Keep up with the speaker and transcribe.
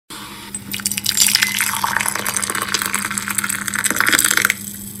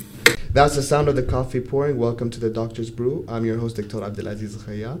That's the sound of the coffee pouring. Welcome to the Doctor's Brew. I'm your host, Dr. Abdelaziz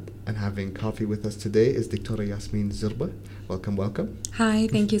Khayyat, and having coffee with us today is Dr. Yasmine Zurba. Welcome, welcome. Hi,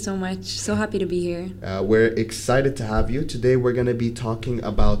 thank you so much. So happy to be here. We're excited to have you. Today we're going to be talking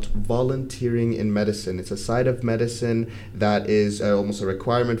about volunteering in medicine. It's a side of medicine that is almost a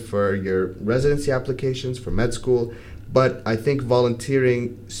requirement for your residency applications, for med school. But I think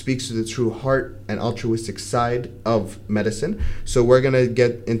volunteering speaks to the true heart and altruistic side of medicine. So we're going to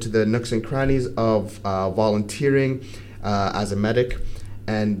get into the nooks and crannies of volunteering as a medic.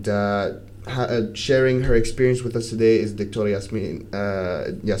 And sharing her experience with us today is Dr. Yasmine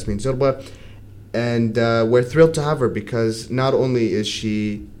Zurba. And we're thrilled to have her because not only is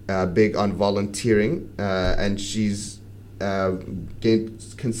she big on volunteering, and she's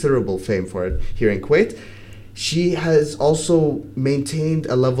gained considerable fame for it here in Kuwait, she has also maintained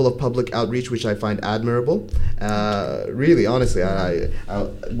a level of public outreach which I find admirable. Really, honestly,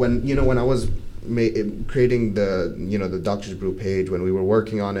 when I was creating the Doctor's Brew page, when we were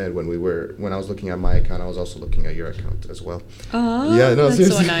working on it, when I was looking at my account, I was also looking at your account as well. Oh, yeah, no, that's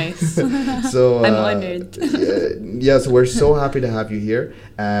seriously. So nice. So I'm honored. So we're so happy to have you here.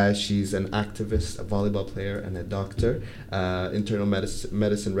 She's an activist, a volleyball player, and a doctor, internal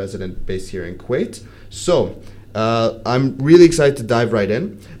medicine resident based here in Kuwait. So I'm really excited to dive right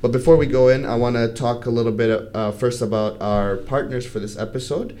in. But before we go in, I want to talk a little bit first about our partners for this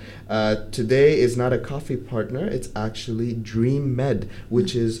episode. Today is not a coffee partner. It's actually Dream Med,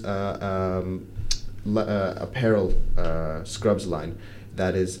 which is apparel scrubs line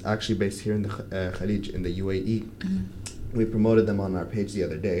that is actually based here in the Khalij, in the UAE. We promoted them on our page the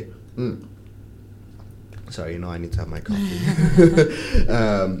other day. Sorry, I need to have my coffee.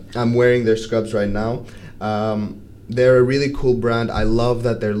 I'm wearing their scrubs right now. They're a really cool brand. I love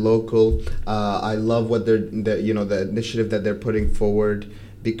that they're local. I love what the initiative that they're putting forward,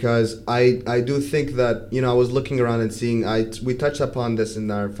 because I do think that, I was looking around and seeing, we touched upon this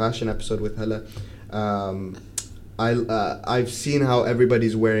in our fashion episode with Hella. I've seen how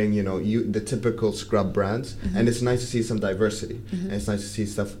everybody's wearing, the typical scrub brands, and it's nice to see some diversity, and it's nice to see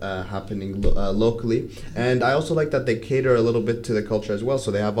stuff happening locally. And I also like that they cater a little bit to the culture as well.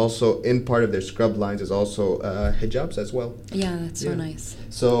 So they have also, in part of their scrub lines is also hijabs as well. Yeah, that's so nice.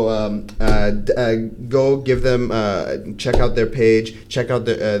 So go give them, check out their page, check out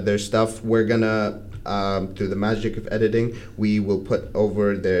their stuff. We're gonna, through the magic of editing, we will put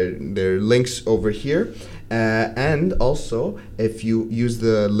over their links over here. And also, if you use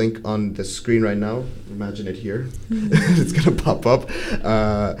the link on the screen right now, imagine it here, it's gonna pop up.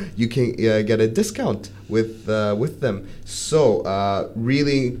 You can get a discount with them. So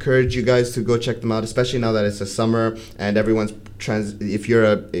really encourage you guys to go check them out, especially now that it's the summer and everyone's if you're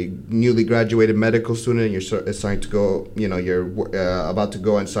a newly graduated medical student and you're starting to go, you're about to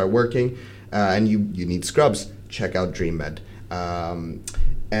go and start working, and you need scrubs, check out Dream Med.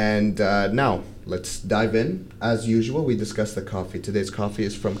 And now, let's dive in. As usual, we discuss the coffee. Today's coffee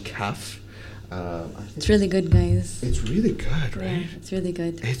is from CAF. It's really good, guys. It's really good, right? Yeah, it's really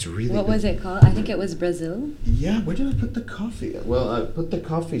good. It's really What good. was it called? I think it was Brazil. Yeah, where did I put the coffee? Well, I put the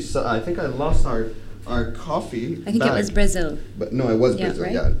coffee... I think I lost our coffee I think bag. It was Brazil. But no, it was Brazil,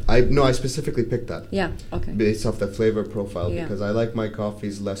 right? Yeah. I specifically picked that. Yeah, okay. Based off the flavor profile, because I like my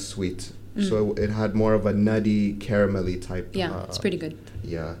coffees less sweet. So it had more of a nutty, caramelly type. Yeah, it's pretty good.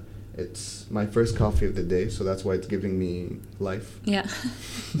 Yeah. It's my first coffee of the day, so that's why it's giving me life. Yeah.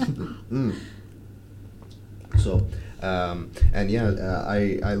 So, I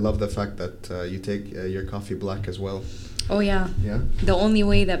love the fact that you take your coffee black as well. Oh, yeah. Yeah? The only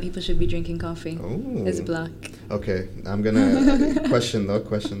way that people should be drinking coffee is black. Okay, I'm gonna question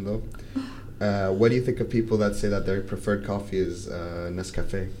though. What do you think of people that say that their preferred coffee is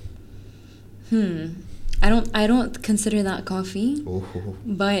Nescafe? I don't consider that coffee, Ooh.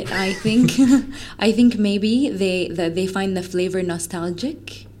 but I think maybe they find the flavor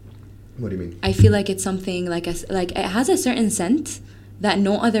nostalgic. What do you mean? I feel like it's something like it has a certain scent that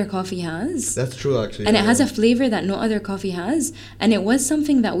no other coffee has. That's true, actually. And it has a flavor that no other coffee has, and it was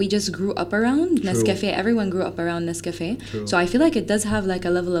something that we just grew up around. True. Nescafe, everyone grew up around Nescafe. True. So I feel like it does have like a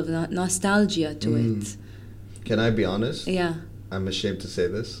level of nostalgia to it. Can I be honest? Yeah. I'm ashamed to say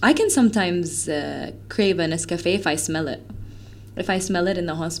this. I can sometimes crave a Nescafe if I smell it. If I smell it in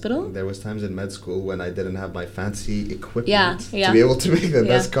the hospital. There was times in med school when I didn't have my fancy equipment to Yeah. be able to make the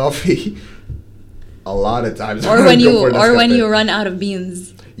best coffee. A lot of times. Or when you run out of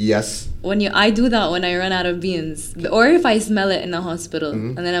beans. Yes. I do that when I run out of beans, or if I smell it in the hospital,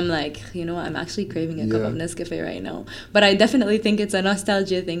 and then I'm like, I'm actually craving a cup of Nescafe right now. But I definitely think it's a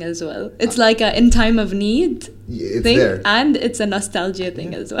nostalgia thing as well. It's like a in time of need it's thing, there. and it's a nostalgia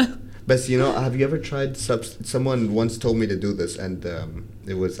thing as well. But have you ever tried someone once told me to do this, and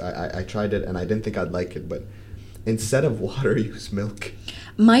it was I tried it and I didn't think I'd like it, but instead of water, use milk.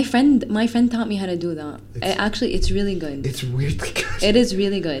 My friend taught me how to do that. It's really good. It's weirdly good. It is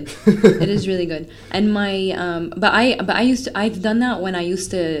really good. It is really good. And I've done that when I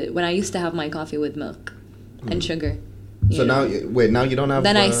used to have my coffee with milk and sugar. So now you don't have.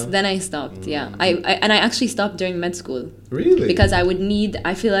 Then I stopped. Yeah, I actually stopped during med school. Really? Because I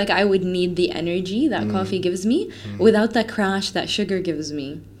feel like I would need the energy that coffee gives me without the crash that sugar gives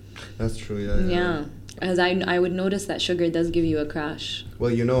me. That's true. Yeah. Because I would notice that sugar does give you a crash.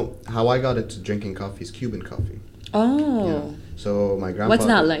 Well, how I got into drinking coffee is Cuban coffee. Oh. Yeah. So my grandpa. What's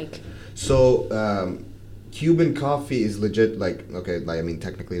that like? So Cuban coffee is legit,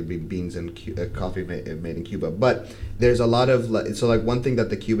 technically it'd be beans and coffee made in Cuba. But there's a lot of, one thing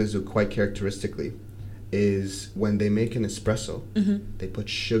that the Cubans do quite characteristically is when they make an espresso, they put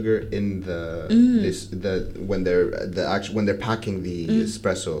sugar in when they're packing the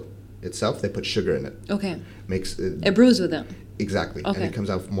espresso itself, they put sugar in it. Okay. Makes it brews with it. Exactly. Okay. And it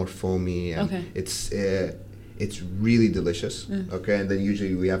comes out more foamy. And okay. It's really delicious. Okay. And then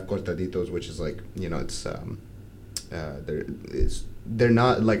usually we have cortaditos, which is they're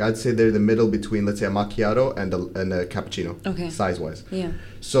not, I'd say they're the middle between, let's say, a macchiato and a cappuccino. Okay. Size wise. Yeah.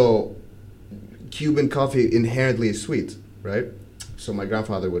 So Cuban coffee inherently is sweet, right? So my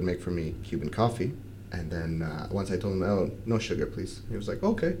grandfather would make for me Cuban coffee, and then once I told him, "Oh, no sugar, please," he was like,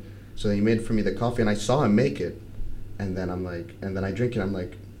 "Okay." So then he made for me the coffee, and I saw him make it, and then I drink it. I'm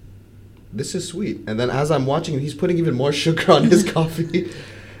like, "This is sweet." And then as I'm watching him, he's putting even more sugar on his coffee,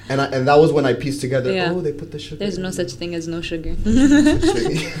 and that was when I pieced together. Yeah. Oh, they put the sugar. There's no such thing as no sugar.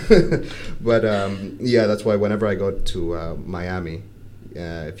 But that's why whenever I go to Miami,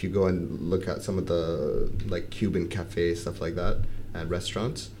 if you go and look at some of the Cuban cafes, stuff like that, and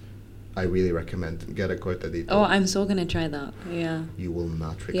restaurants, I really recommend get a cortadito. Oh, I'm so gonna try that. Yeah. You will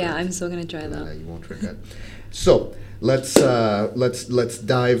not regret. Yeah, I'm so gonna try that. You won't regret. So let's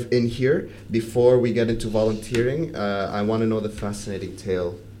dive in here. Before we get into volunteering, I want to know the fascinating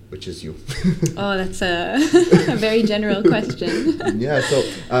tale, which is you. Oh, that's a very general question. Yeah. So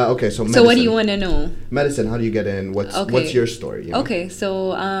okay. So medicine. So what do you want to know? Medicine. How do you get in? What's your story? You know? Okay.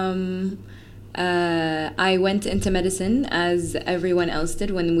 So I went into medicine as everyone else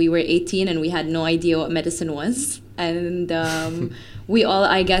did when we were 18 and we had no idea what medicine was. And we all,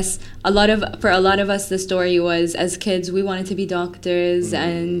 I guess, for a lot of us, the story was as kids, we wanted to be doctors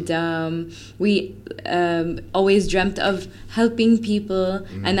and we always dreamt of helping people.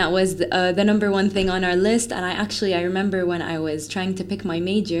 And that was the number one thing on our list. And I remember when I was trying to pick my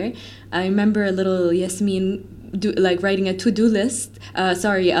major, I remember a little Yasmine writing a to-do list, a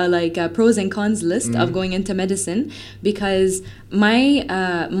pros and cons list of going into medicine, because my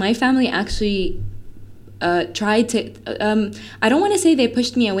family actually tried to I don't want to say they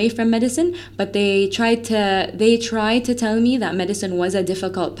pushed me away from medicine, but they tried to tell me that medicine was a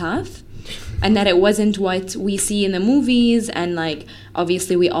difficult path and that it wasn't what we see in the movies. And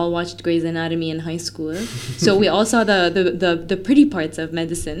obviously we all watched Grey's Anatomy in high school, so we all saw the pretty parts of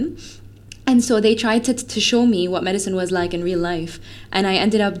medicine. And so they tried to show me what medicine was like in real life. And I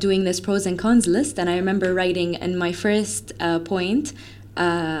ended up doing this pros and cons list. And I remember writing in my first point,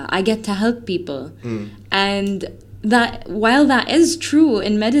 I get to help people. And that while that is true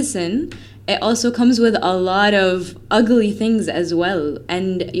in medicine, it also comes with a lot of ugly things as well.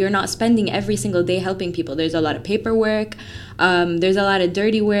 And you're not spending every single day helping people. There's a lot of paperwork. There's a lot of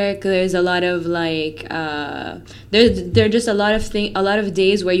dirty work. There's a lot of there are just a lot of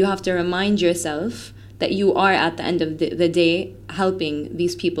days where you have to remind yourself that you are at the end of the day helping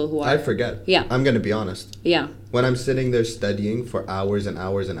these people who are. I forget. Yeah. I'm gonna be honest. Yeah. When I'm sitting there studying for hours and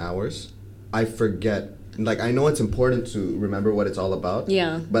hours and hours, I forget. I know it's important to remember what it's all about.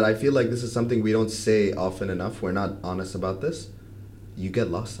 Yeah. But I feel like this is something we don't say often enough. We're not honest about this. You get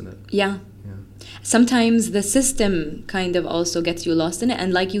lost in it. Yeah. Sometimes the system kind of also gets you lost in it.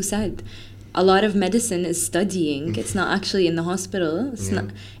 And like you said, a lot of medicine is studying. It's not actually in the hospital.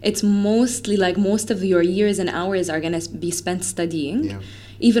 It's mostly most of your years and hours are going to be spent studying. Yeah.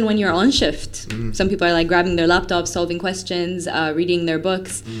 Even when you're on shift. Some people are grabbing their laptops, solving questions, reading their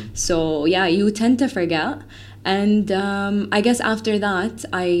books. So yeah, you tend to forget. And I guess after that,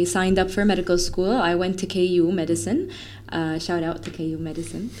 I signed up for medical school. I went to KU Medicine. Shout out to KU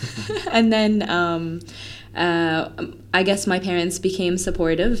Medicine. And then I guess my parents became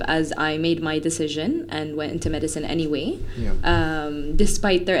supportive as I made my decision and went into medicine anyway,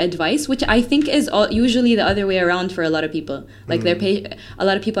 despite their advice, which I think is usually the other way around for a lot of people. Like a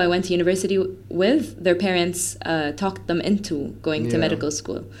lot of people I went to university with, their parents talked them into going to medical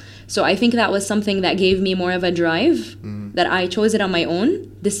school. So I think that was something that gave me more of a drive, that I chose it on my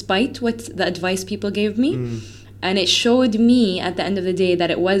own, despite what the advice people gave me. And it showed me at the end of the day that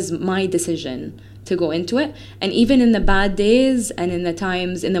it was my decision to go into it. And even in the bad days and in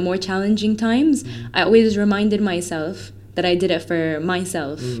the more challenging times, I always reminded myself that I did it for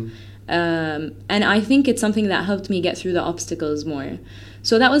myself. And I think it's something that helped me get through the obstacles more.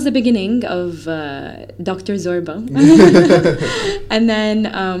 So that was the beginning of Dr. Zurba. And then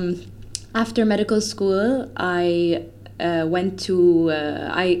after medical school, I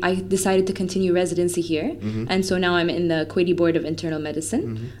decided to continue residency here. And so now I'm in the Kuwaiti Board of Internal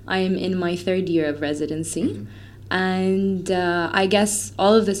Medicine. I am in my 3rd year of residency. And I guess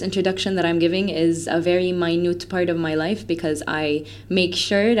all of this introduction that I'm giving is a very minute part of my life because I make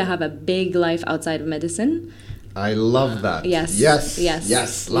sure to have a big life outside of medicine. I love that. Yes.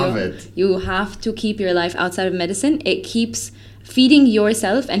 Love it. You have to keep your life outside of medicine. It keeps feeding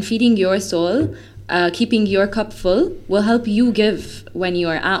yourself and feeding your soul. Keeping your cup full will help you give when you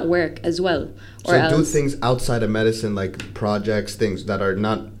are at work as well. So do things outside of medicine, like projects, things that are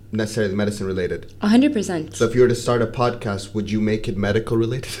not necessarily medicine related. 100%. So if you were to start a podcast, would you make it medical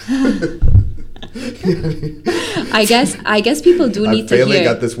related? I guess people do need to hear. I'm failing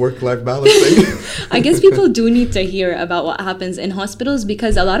at this work-life balance thing. I guess people do need to hear about what happens in hospitals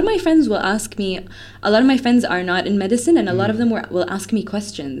because a lot of my friends will ask me. A lot of my friends are not in medicine, and a lot of them will ask me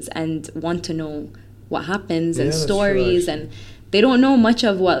questions and want to know what happens and stories, and they don't know much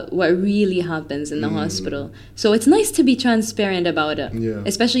of what really happens in the hospital. So it's nice to be transparent about it,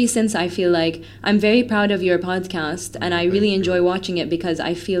 especially since I feel like I'm very proud of your podcast, and I really enjoy watching it because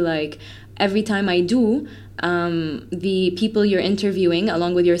I feel like every time I do, the people you're interviewing,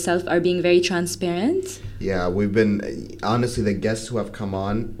 along with yourself, are being very transparent. Yeah, we've been, honestly, the guests who have come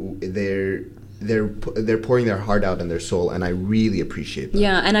on, they're pouring their heart out and their soul, and I really appreciate that.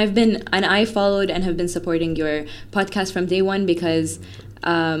 Yeah, and I followed and have been supporting your podcast from day one because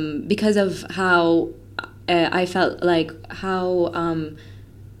of how I felt like how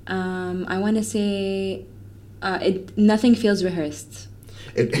I want to say nothing feels rehearsed.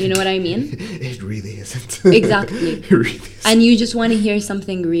 You know what I mean? It really isn't. Exactly. It really isn't. And you just want to hear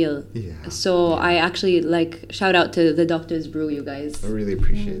something real. Yeah. So I actually shout out to the Doctor's Brew, you guys. I really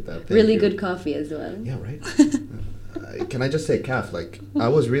appreciate that. Thank really you. Good coffee as well. Yeah, right. Can I just say calf? I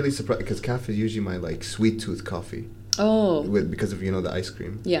was really surprised because calf is usually my sweet tooth coffee. Oh. Because of the ice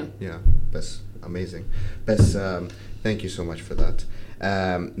cream. Yeah. Yeah. That's amazing. Thank you so much for that.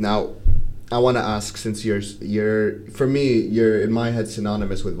 Now, I want to ask, since you're for me, you're in my head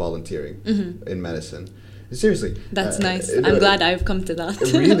synonymous with volunteering in medicine. Seriously. That's nice. I'm glad I've come to that.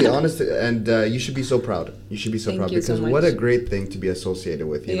 Really, honestly, and you should be so proud. You should be so proud because so what a great thing to be associated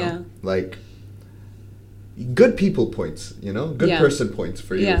with, you know? Like, good people points, Good person points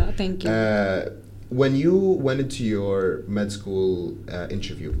for you. Yeah, thank you. When you went into your med school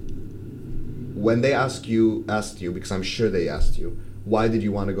interview, when they asked you, because I'm sure they asked you, why did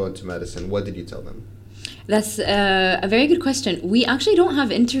you want to go into medicine? What did you tell them? That's a very good question. We actually don't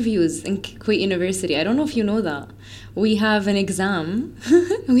have interviews in Kuwait University. I don't know if you know that. We have an exam.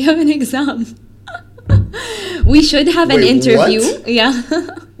 We should have an interview. What? Yeah,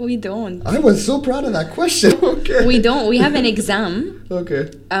 we don't. I was so proud of that question. Okay. We don't. We have an exam. Okay.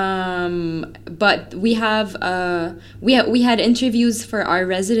 But we have we had interviews for our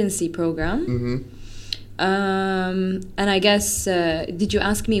residency program. Mm-hmm. And I guess did you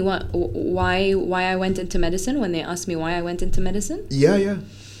ask me why I went into medicine when they asked me why I went into medicine? Yeah.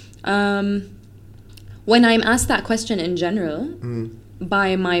 When I'm asked that question in general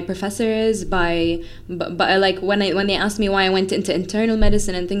by my professors, by when they ask me why I went into internal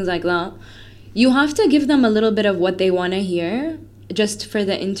medicine and things like that, you have to give them a little bit of what they want to hear just for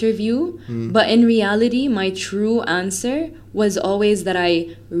the interview. But in reality, my true answer was always that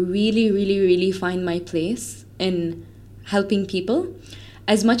I really, really, really find my place in helping people.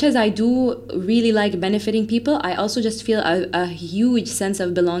 As much as I do really like benefiting people, I also just feel a huge sense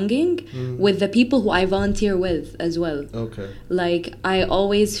of belonging with the people who I volunteer with as well. Okay. I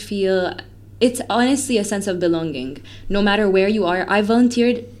always feel it's honestly a sense of belonging. No matter where you are, I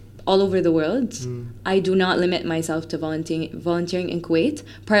volunteered all over the world. I do not limit myself to volunteering in Kuwait.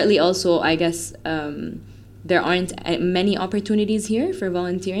 Partly also, I guess, there aren't many opportunities here for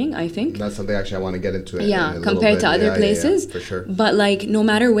volunteering, I think. That's something actually I want to get into. Yeah, compared to other places. For sure. But like, no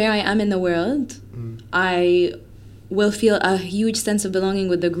matter where I am in the world, I will feel a huge sense of belonging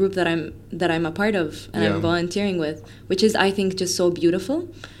with the group that I'm a part of and I'm volunteering with, which is, I think, just so beautiful.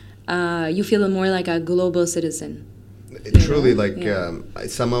 You feel more like a global citizen. Truly,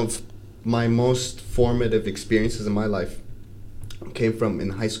 some of my most formative experiences in my life came from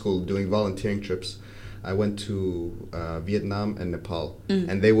in high school doing volunteering trips. I went to Vietnam and Nepal,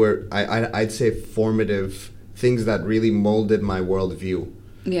 and they were, I'd say, formative things that really molded my worldview.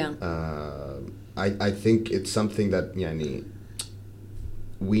 Yeah. I think it's something that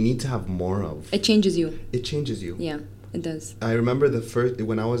we need to have more of. It changes you. It changes you. Yeah, it does. I remember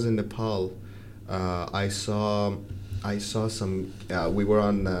when I was in Nepal, I saw some. We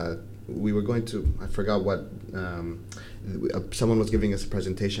were going to, I forgot what. Someone was giving us a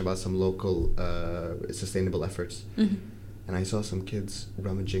presentation about some local sustainable efforts, and I saw some kids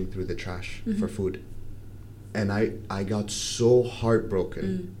rummaging through the trash for food, and I got so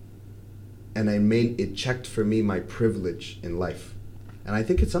heartbroken, and it checked for me my privilege in life, and I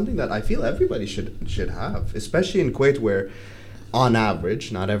think it's something that I feel everybody should have, especially in Kuwait, where on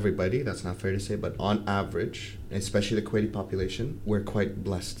average, not everybody, that's not fair to say, but on average, especially the Kuwaiti population, we're quite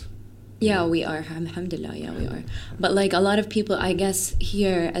blessed. Yeah, we are. Alhamdulillah, yeah, we are. But like a lot of people, I guess,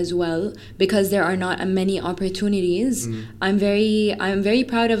 here as well, because there are not many opportunities. I'm very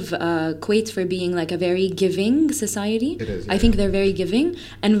proud of Kuwait for being like a very giving society. It is. I think they're very giving,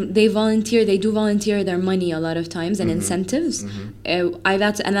 and they do volunteer their money a lot of times and incentives.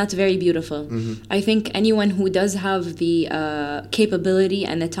 That's very beautiful. I think anyone who does have the capability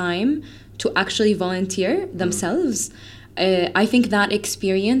and the time to actually volunteer themselves. I think that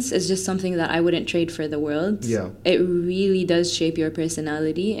experience is just something that I wouldn't trade for the world. Yeah. It really does shape your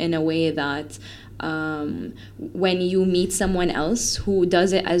personality in a way that when you meet someone else who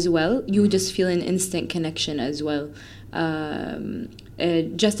does it as well, you just feel an instant connection as well.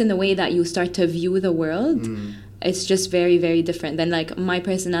 Just in the way that you start to view the world, it's just very, very different than like my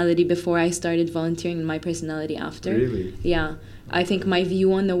personality before I started volunteering and my personality after. Really? Yeah. I think my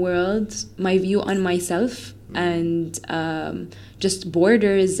view on the world, my view on myself, and just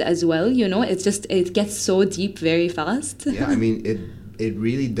borders as well, it gets so deep very fast. Yeah, I mean, it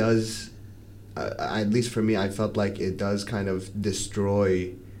really does, at least for me, I felt like it does kind of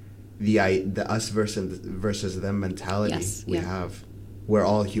destroy the us versus them mentality we have. We're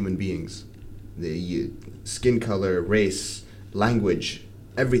all human beings. Skin color, race, language,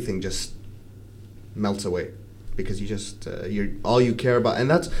 everything just melts away because you just you're all you care about, and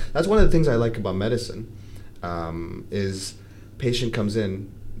that's one of the things I like about medicine. Is patient comes in,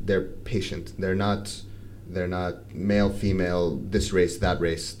 they're patient. They're not male, female, this race, that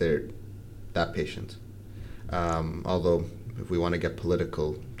race. They're that patient. Although, if we want to get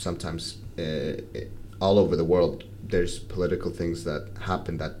political, sometimes all over the world, there's political things that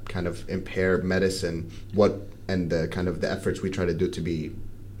happen that kind of impair medicine. And the kind of the efforts we try to do to be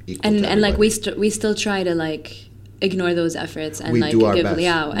equal. And like we still try to like ignore those efforts and we like do our give best.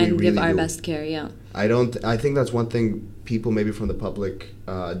 Give our best care. Yeah. I think that's one thing people maybe from the public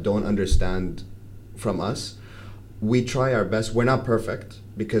don't understand from us. We try our best. We're not perfect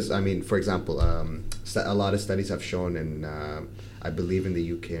because, I mean, for example, a lot of studies have shown in, I believe in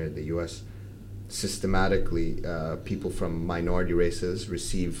the UK or the US, systematically people from minority races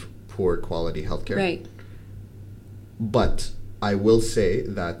receive poor quality healthcare. Right. But I will say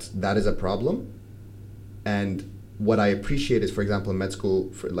that is a problem, and what I appreciate is, for example, in med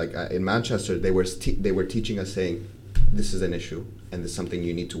school, in Manchester, they were teaching us, saying, this is an issue and this is something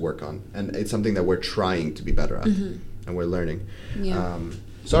you need to work on, and it's something that we're trying to be better at, and we're learning. Yeah.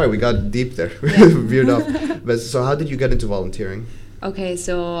 Sorry, we got deep there, veered off. But so, how did you get into volunteering? Okay,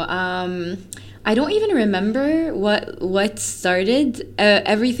 so I don't even remember what started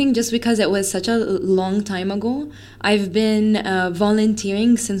everything, just because it was such a long time ago. I've been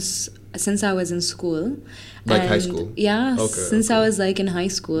volunteering since I was in school. Like high school? Yeah, since I was like in high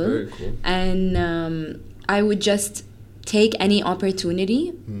school. Very cool. And I would just take any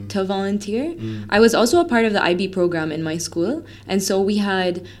opportunity to volunteer. I was also a part of the IB program in my school, and so we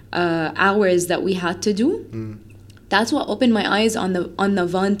had hours that we had to do. That's what opened my eyes on the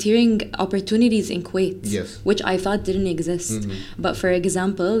volunteering opportunities in Kuwait, yes, which I thought didn't exist. But for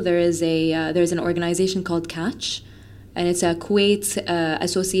example, there's an organization called Catch, and it's a Kuwait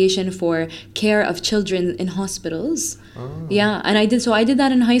association for care of children in hospitals. Oh. Yeah, and I did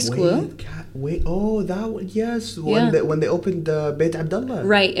that in high school. Wait, Wait, oh, that one, yes, Yeah. when they opened Beit Abdullah.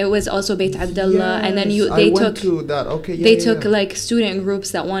 Right. It was also Beit Abdullah, and then Yes, I went to that. Okay, yeah, they yeah, took yeah. like student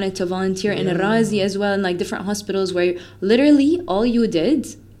groups that wanted to volunteer in Yeah. Razi as well, and like different hospitals where literally all you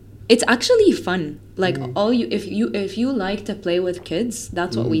did, it's actually fun. Like all you if you like to play with kids,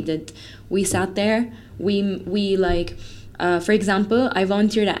 that's what we did. We sat there. We like. For example, I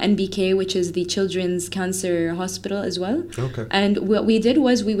volunteered at NBK, which is the Children's Cancer Hospital as well. Okay. And what we did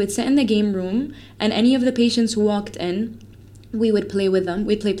was we would sit in the game room, and any of the patients who walked in, we would play with them.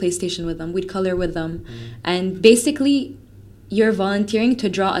 We'd play PlayStation with them. We'd color with them. And basically, you're volunteering to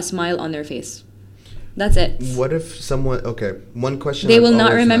draw a smile on their face. That's it. What if someone? Okay, one question. They I've will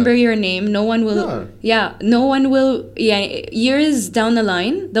not always remember had. your name. No one will. Yeah. Yeah, no one will. Yeah, years down the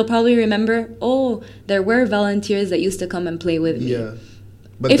line, they'll probably remember. Oh, there were volunteers that used to come and play with me. Yeah.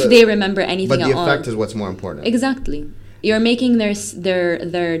 If they remember anything But the at all. effect is what's more important. Exactly. You're making their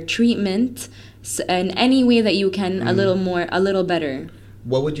treatment in any way that you can a little better.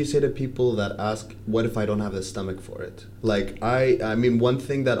 What would you say to people that ask, "What if I don't have the stomach for it?" Like I mean, one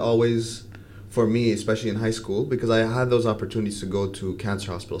thing that always, for me, especially in high school, because I had those opportunities to go to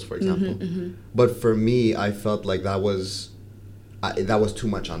cancer hospitals, for example. But for me, I felt like that was too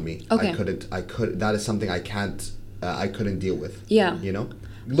much on me. Okay. That is something I couldn't deal with. Yeah. You know,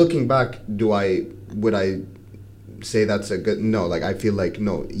 looking back, would I say that's a good? No, like I feel like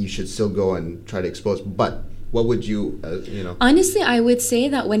no, you should still go and try to expose. But what would you, Honestly, I would say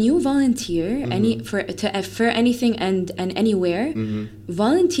that when you volunteer for anything and anywhere,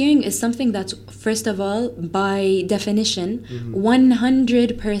 volunteering is something that's first of all by definition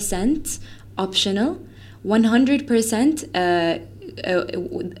 100% optional, 100%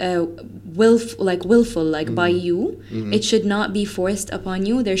 willful, like by you. It should not be forced upon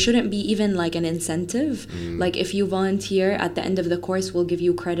you. There shouldn't be even like an incentive. Like if you volunteer at the end of the course, we'll give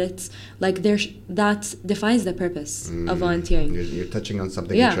you credits. Like that defies the purpose of volunteering. You're touching on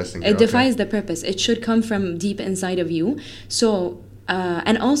something Yeah, interesting. it defies the purpose. It should come from deep inside of you. So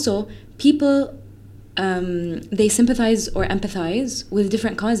and also people they sympathize or empathize with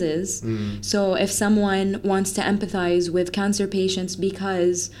different causes. So if someone wants to empathize with cancer patients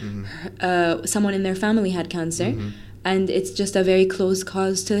because someone in their family had cancer, and it's just a very close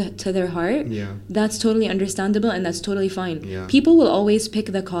cause to their heart, that's totally understandable and that's totally fine. People will always pick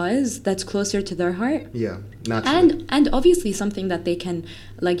the cause that's closer to their heart. Yeah, naturally. And obviously something that they can,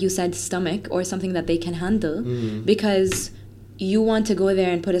 like you said, stomach, or something that they can handle, because you want to go there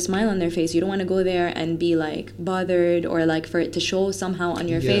and put a smile on their face. You don't want to go there and be like bothered, or like for it to show somehow on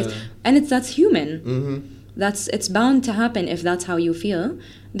your face. And that's human. It's bound to happen if that's how you feel.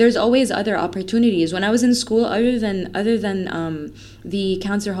 There's always other opportunities. When I was in school, other than the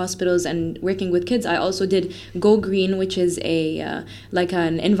cancer hospitals and working with kids, I also did Go Green, which is a like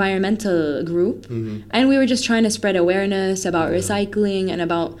an environmental group, and we were just trying to spread awareness about recycling and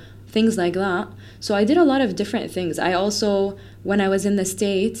about things like that. So I did a lot of different things. I also, when I was in the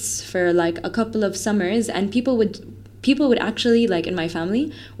States for like a couple of summers, and people would actually, like in my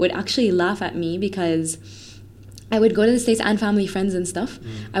family, would actually laugh at me because I would go to the States, and family friends and stuff.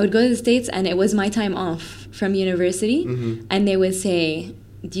 I would go to the States and it was my time off from university, and they would say,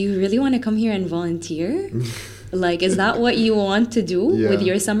 "Do you really want to come here and volunteer? Like, is that what you want to do with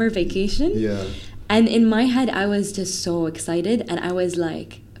your summer vacation?" Yeah. And in my head, I was just so excited, and I was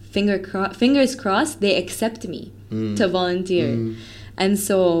like, fingers crossed they accept me to volunteer. And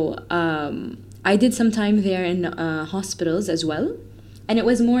so I did some time there in hospitals as well, and it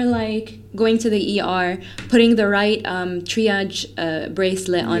was more like going to the ER, putting the right triage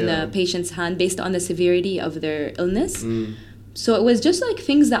bracelet on the patient's hand based on the severity of their illness. So it was just like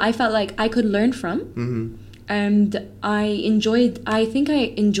things that I felt like I could learn from. And I think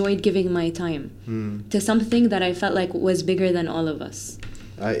I enjoyed giving my time to something that I felt like was bigger than all of us.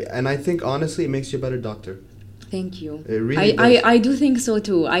 I think honestly it makes you a better doctor. Thank you. It really does. I do think so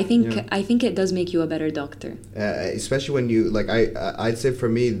too. I think it does make you a better doctor. Especially when you like I'd say for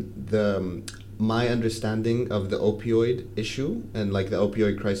me my understanding of the opioid issue and like the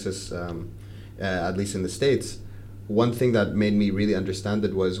opioid crisis, at least in the States. One thing that made me really understand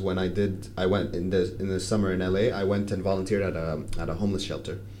it was when I went in the summer in LA. I went and volunteered at a homeless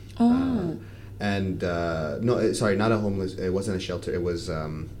shelter. Oh. No, sorry, not a homeless. It wasn't a shelter. It was.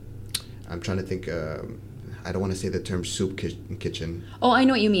 I'm trying to think. I don't want to say the term soup kitchen. Oh, I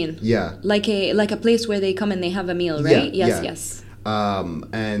know what you mean. Yeah. Like a place where they come and they have a meal, right? Yes.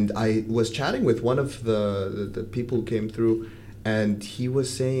 And I was chatting with one of the people who came through, and he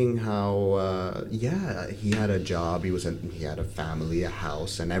was saying how he had a job, he had a family, a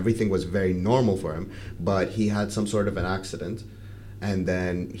house, and everything was very normal for him, but he had some sort of an accident, and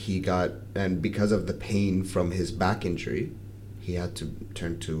then and because of the pain from his back injury, he was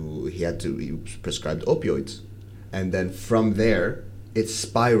prescribed opioids, and then from there it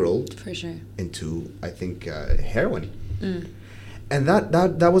spiraled For sure. into, I think, heroin. And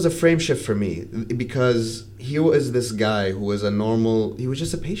that was a frame shift for me, because he was this guy who was he was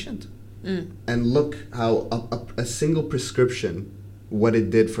just a patient. And look how a single prescription, what it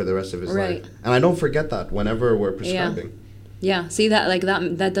did for the rest of his life. And I don't forget that whenever we're prescribing. Yeah, see that, like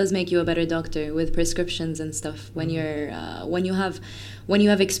that does make you a better doctor with prescriptions and stuff. When you're when you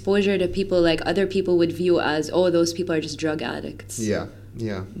have exposure to people like other people would view as, oh, those people are just drug addicts. Yeah.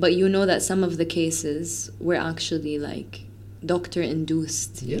 But you know that some of the cases were actually like doctor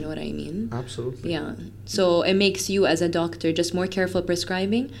induced. You know what I mean? Absolutely. Yeah. So it makes you as a doctor just more careful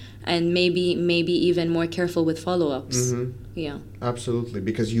prescribing, and maybe even more careful with follow-ups. Yeah. Absolutely,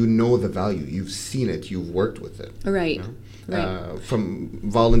 because you know the value. You've seen it. You've worked with it. Right. You know? Right. From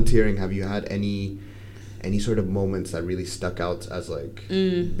volunteering, have you had any sort of moments that really stuck out as like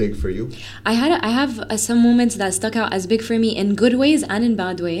big for you? I have some moments that stuck out as big for me in good ways and in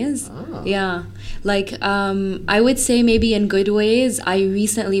bad ways. Yeah, like I would say maybe in good ways. I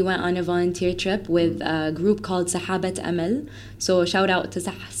recently went on a volunteer trip with a group called Sahabat Amal. So shout out to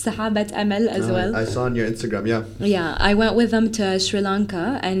Sahabat Amal as well. I saw on your Instagram. Yeah, I went with them to Sri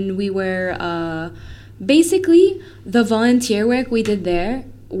Lanka, and we were basically the volunteer work we did there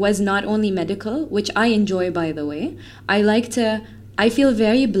was not only medical, which I enjoy, by the way. I feel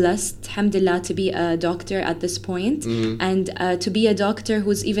very blessed, alhamdulillah, to be a doctor at this point, and to be a doctor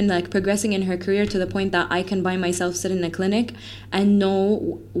who's even like progressing in her career to the point that I can by myself sit in a clinic and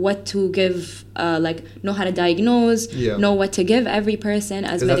know what to give, know how to diagnose, know what to give every person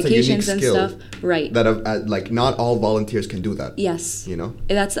as medications and stuff. Right. That like not all volunteers can do that. Yes. You know.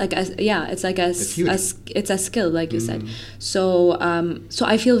 That's like it's a skill, like you said. So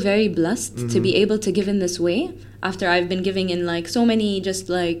I feel very blessed to be able to give in this way, after I've been giving in like so many just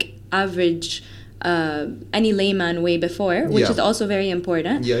like average any layman way before, which is also very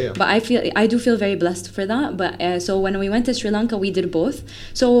important. But I do feel very blessed for that. But so when we went to Sri Lanka, we did both.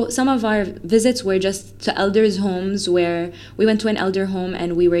 So some of our visits were just to elders' homes, where we went to an elder home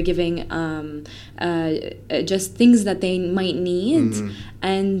and we were giving just things that they might need.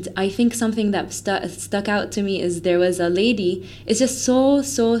 And I think something that stuck out to me is there was a lady. It's just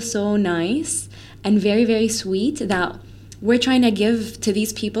so nice and very, very sweet that we're trying to give to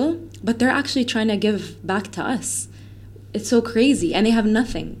these people, but they're actually trying to give back to us. It's so crazy. And they have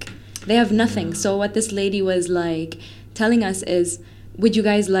nothing. So what this lady was like telling us is, would you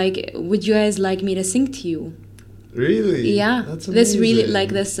guys like me to sing to you? Really? Yeah. That's amazing. This really, like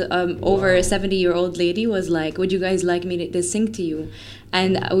this over 70-year-old lady was like, would you guys like me to sing to you?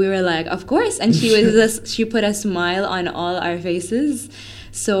 And we were like, of course. And she put a smile on all our faces.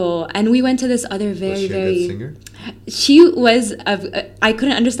 So, and we went to this other very, was she a good singer? She was, I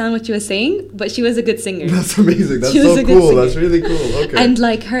couldn't understand what she was saying, but she was a good singer. That's amazing. That's so cool. That's really cool. Okay. And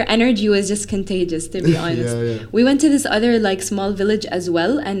like her energy was just contagious, to be honest. We went to this other like small village as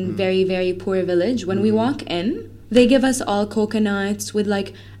well, and very, very poor village. When we walk in, they give us all coconuts with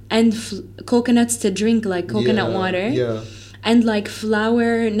like, and coconuts to drink, like coconut water. Yeah. And like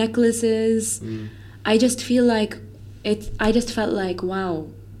flower necklaces. I just feel like I just felt like, wow,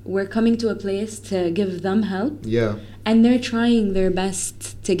 we're coming to a place to give them help. Yeah. And they're trying their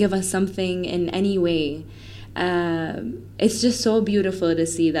best to give us something in any way. It's just so beautiful to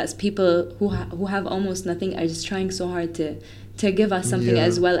see that people who have almost nothing are just trying so hard to give us something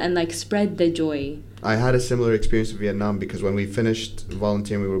as well, and like spread the joy. I had a similar experience in Vietnam, because when we finished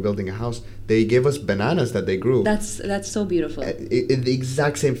volunteering, we were building a house. They gave us bananas that they grew. That's so beautiful. The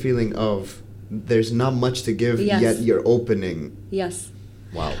exact same feeling of there's not much to give, yet you're opening. Yes.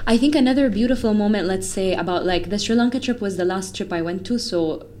 Wow. I think another beautiful moment, let's say, about like the Sri Lanka trip was the last trip I went to,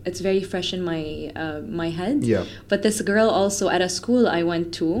 so it's very fresh in my head. Yeah. But this girl also at a school I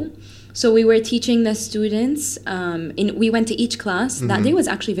went to, so we were teaching the students. We went to each class. That day was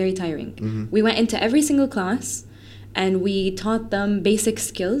actually very tiring. We went into every single class, and we taught them basic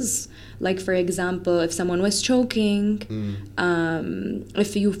skills. Like, for example, if someone was choking,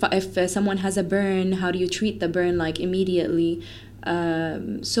 if someone has a burn, how do you treat the burn, like, immediately?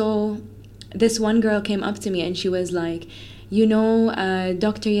 So this one girl came up to me and she was like,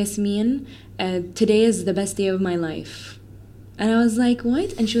 Dr. Yasmine, today is the best day of my life. And I was like,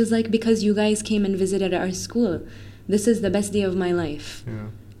 what? And she was like, because you guys came and visited our school. This is the best day of my life. Yeah.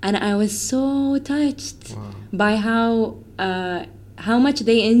 And I was so touched by how much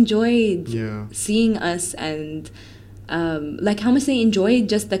they enjoyed seeing us, and like how much they enjoyed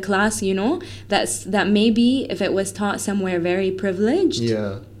just the class, you know, that maybe if it was taught somewhere very privileged,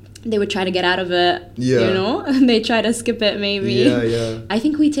 Yeah. they would try to get out of it, Yeah. you know, they try to skip it maybe. Yeah, yeah. I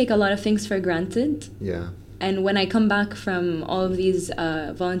think we take a lot of things for granted. Yeah. And when I come back from all of these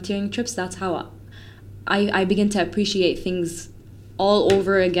volunteering trips, that's how I begin to appreciate things all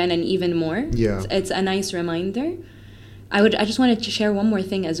over again and even more. Yeah. It's a nice reminder. I just wanted to share one more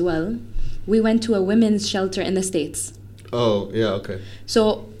thing as well. We went to a women's shelter in the States. Oh, yeah, okay.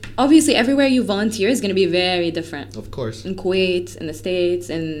 So obviously everywhere you volunteer is going to be very different. Of course. In Kuwait, in the States,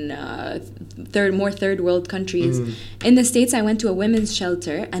 in third world countries. Mm. In the States, I went to a women's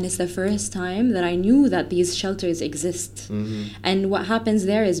shelter, and it's the first time that I knew that these shelters exist. Mm-hmm. And what happens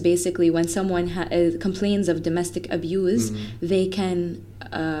there is basically when someone complains of domestic abuse, they can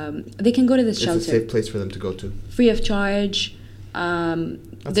go to this shelter. It's a safe place for them to go to. Free of charge.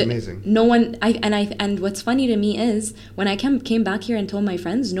 That's amazing. No one, and what's funny to me is when I came back here and told my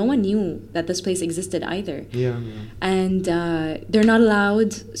friends, no one knew that this place existed either. Yeah. And they're not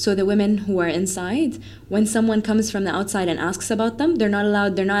allowed. So the women who are inside, when someone comes from the outside and asks about them, they're not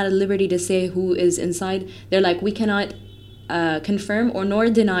allowed. They're not at liberty to say who is inside. They're like, we cannot confirm or nor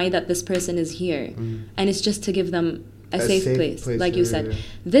deny that this person is here. And it's just to give them a safe place, like you said. Yeah.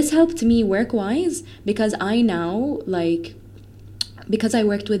 This helped me work-wise because I now because I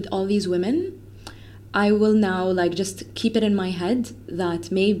worked with all these women, I will now just keep it in my head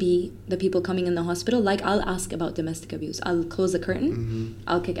that maybe the people coming in the hospital, I'll ask about domestic abuse. I'll close the curtain,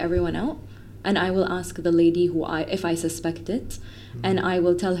 I'll kick everyone out, and I will ask the lady if I suspect it, and I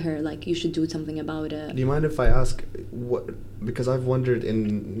will tell her you should do something about it. Do you mind if I ask what? Because I've wondered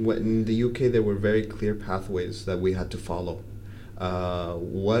in the UK there were very clear pathways that we had to follow.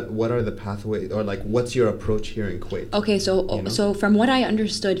 What are the pathways, or what's your approach here in Kuwait? Okay, so from what I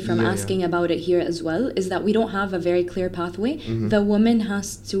understood from asking about it here as well is that we don't have a very clear pathway. The woman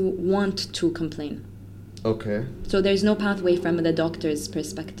has to want to complain. Okay. So there's no pathway from the doctor's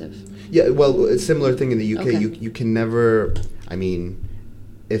perspective. Yeah, well, a similar thing in the UK. Okay. You can never,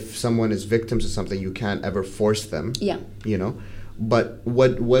 if someone is victims of something, you can't ever force them. Yeah. You know? But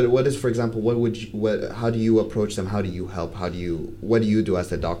what is, for example, how do you approach them? How do you help? What do you do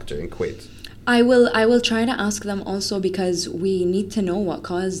as a doctor in Kuwait? I will try to ask them also because we need to know what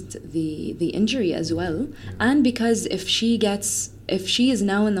caused the injury as well. And because if she is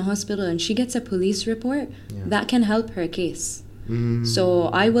now in the hospital and she gets a police report, that can help her case. So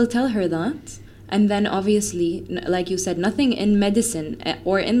I will tell her that. And then obviously, like you said, nothing in medicine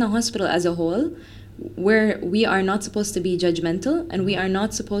or in the hospital as a whole, where we are not supposed to be judgmental and we are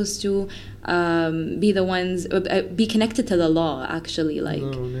not supposed to be the ones be connected to the law actually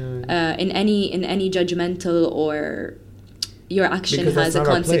in any judgmental or your action because has a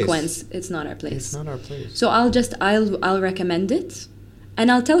consequence. It's it's not our place. So I'll recommend it and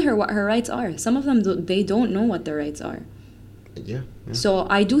I'll tell her what her rights are. Some of them they don't know what their rights are. Yeah. So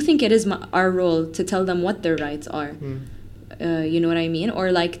I do think it is our role to tell them what their rights are. You know what I mean?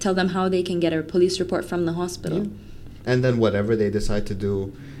 Or tell them how they can get a police report from the hospital. Yeah. And then whatever they decide to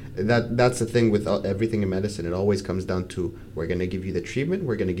do, that's the thing with everything in medicine. It always comes down to, we're going to give you the treatment,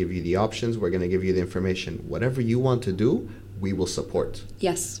 we're going to give you the options, we're going to give you the information. Whatever you want to do, we will support.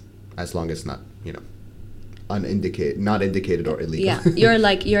 Yes. As long as not, not indicated or illegal. Yeah,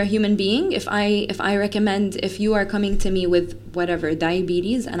 you're a human being. If I recommend, if you are coming to me with whatever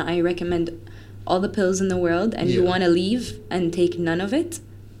diabetes and I recommend all the pills in the world and you want to leave and take none of it,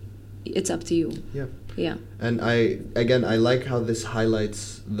 it's up to you. Yeah. And I like how this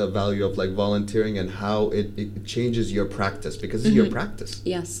highlights the value of volunteering and how it changes your practice, because it's your practice.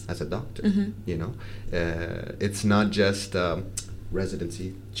 Yes. As a doctor, it's not just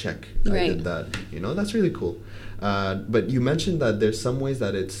residency check. Right. I did that. That's really cool. But you mentioned that there's some ways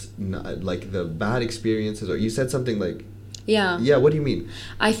that it's not, the bad experiences, or you said something Yeah, what do you mean?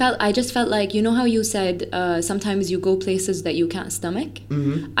 I just felt how you said sometimes you go places that you can't stomach.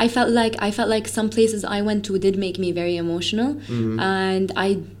 I felt like some places I went to did make me very emotional, and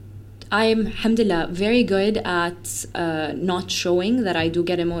I'm alhamdulillah very good at not showing that I do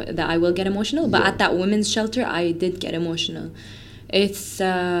that I will get emotional. But at that women's shelter, I did get emotional. It's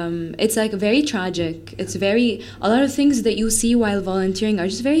very tragic. It's a lot of things that you see while volunteering are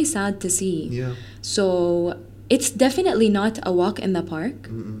just very sad to see. Yeah. So it's definitely not a walk in the park.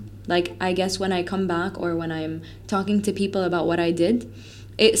 I guess when I come back or when I'm talking to people about what I did,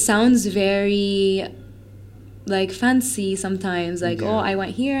 it sounds very fancy sometimes. Oh, I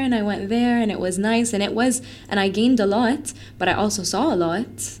went here and I went there and it was nice and I gained a lot, but I also saw a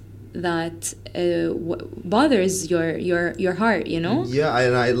lot. that bothers your heart, you know? Yeah,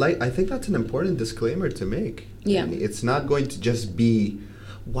 and I think that's an important disclaimer to make. Yeah. And it's not going to just be,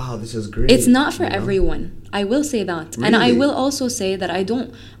 wow, this is great. It's not for you know? everyone. I will say that. Really? And I will also say that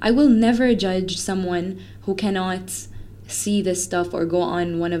I will never judge someone who cannot see this stuff or go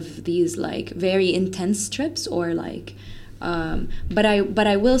on one of these like very intense trips or like but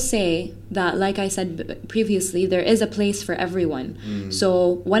I will say that, like I said previously, there is a place for everyone.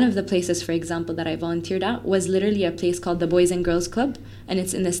 So one of the places, for example, that I volunteered at was literally a place called the Boys and Girls Club, and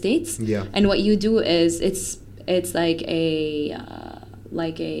it's in the States. Yeah. And what you do is it's like a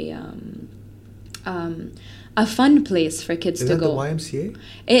fun place for kids Is to that go. the YMCA?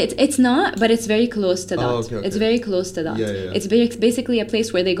 It's not, but it's very close to that. Oh, okay. It's very close to that. Yeah. It's basically a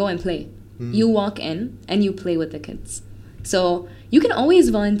place where they go and play. You walk in and you play with the kids. So you can always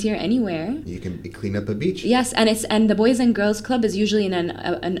volunteer anywhere. You can clean up a beach. Yes, and the Boys and Girls Club is usually in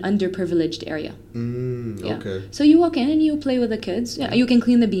an underprivileged area. Yeah. Okay. So you walk in and you play with the kids. Yeah, you can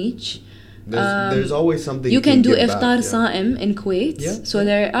clean the beach. There's always something you can do give iftar back, sa'im in Kuwait. Yeah. So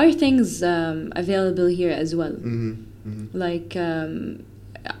there are things available here as well. Like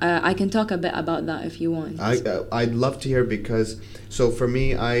I can talk a bit about that if you want. I'd love to hear, because so for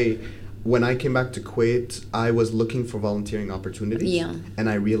me, when I came back to Kuwait, I was looking for volunteering opportunities. Yeah. And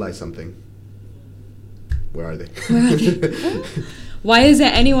I realized something. Where are they? Where are they? Why isn't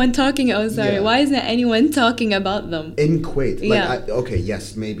anyone talking? Oh, sorry. Yeah. Why isn't anyone talking about them? In Kuwait. Yeah. Okay,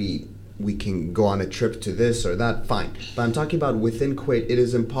 yes, maybe we can go on a trip to this or that, fine. But I'm talking about within Kuwait, it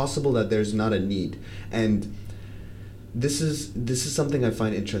is impossible that there's not a need. And this is something I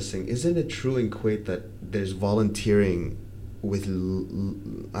find interesting. Isn't it true in Kuwait that there's volunteering with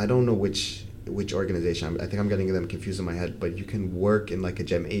I don't know which organization. I think I'm getting them confused in my head, but you can work in like a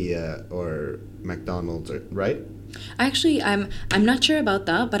Jam'iyya or McDonald's, or right? Actually, I'm not sure about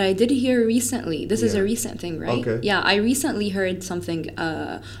that, but I did hear recently. This is a recent thing, right? Okay. Yeah, I recently heard something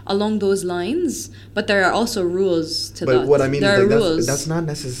along those lines, but there are also rules to that. But what I mean there is are like rules. that's not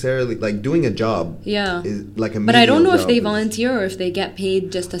necessarily like doing a job. Yeah. Is like a but I don't know if job they is- volunteer or if they get paid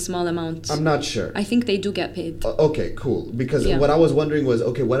just a small amount. I'm not sure. I think they do get paid. Okay, cool. Because Yeah. what I was wondering was,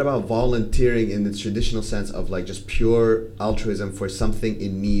 okay, what about volunteering in the traditional sense of like just pure altruism for something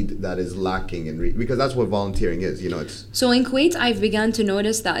in need that is lacking because that's what volunteering is, you know, it's... So in Kuwait, I've begun to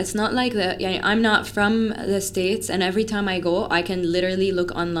notice that it's not like that. Yeah, I'm not from the States, and every time I go, I can literally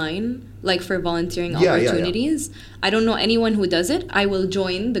look online, like for volunteering Yeah. opportunities. I don't know anyone who does it. I will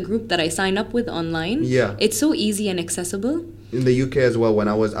join the group that I sign up with online. Yeah. It's so easy and accessible. In the UK as well, when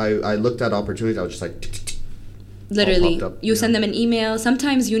I looked at opportunities, I was just like... Literally, popped up, you yeah. send them an email.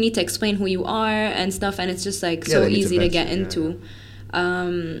 Sometimes you need to explain who you are and stuff, and it's just like Yeah, so they need to easy to vet get you, yeah, into.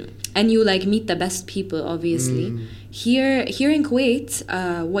 And you like meet the best people, obviously. Here in Kuwait,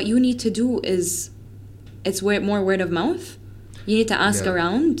 what you need to do is it's more word of mouth. You need to ask Yeah.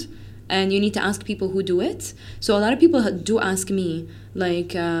 around, and you need to ask people who do it. So a lot of people do ask me,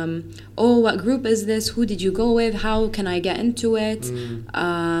 like, oh, what group is this? Who did you go with? How can I get into it?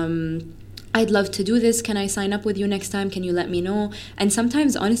 I'd love to do this. Can I sign up with you next time? Can you let me know? And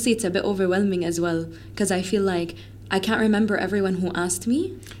sometimes, honestly, it's a bit overwhelming as well, because I feel like I can't remember everyone who asked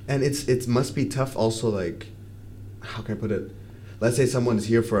me. And it must be tough also, like, how can I put it? Let's say someone is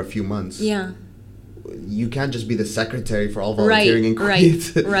here for a few months. Yeah. You can't just be the secretary for all volunteering in Right,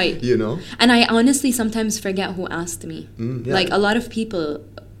 Kuwait. right. You know? And I honestly sometimes forget who asked me. Yeah. Like, a lot of people,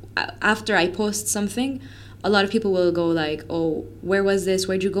 after I post something, a lot of people will go like, oh, where was this?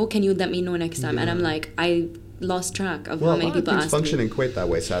 Where'd you go? Can you let me know next time? And I'm like, I lost track of how many people asked function me. in Kuwait that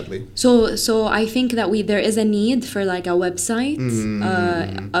way, sadly. So I think that there is a need for like a website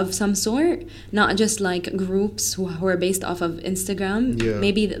of some sort, not just like groups who are based off of Instagram. Yeah.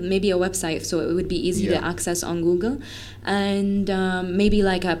 Maybe a website so it would be easy to access on Google, and maybe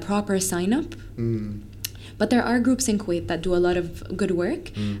like a proper sign up. But there are groups in Kuwait that do a lot of good work.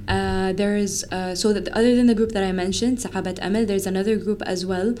 There's other than the group that I mentioned, Sahabat Amal, there's another group as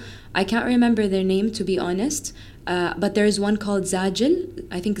well. I can't remember their name, to be honest. But there's one called Zajil.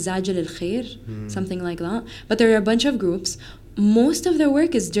 I think Zajil al Khair, something like that. But there are a bunch of groups. Most of their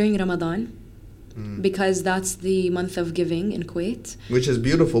work is during Ramadan, because that's the month of giving in Kuwait. Which is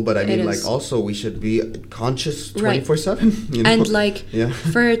beautiful, but I mean, like, also we should be conscious 24/7. You know? And like Yeah.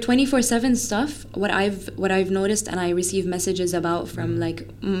 for 24/7 stuff, what I've noticed, and I receive messages about from like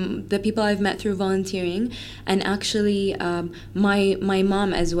the people I've met through volunteering, and actually my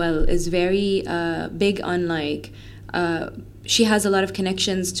mom as well is very big on like she has a lot of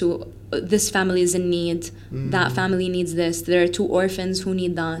connections to this family is in need, that family needs this, there are 2 orphans who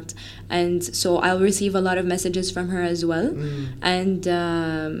need that, and so I'll receive a lot of messages from her as well. And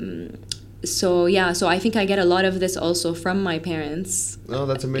so I think I get a lot of this also from my parents. Oh,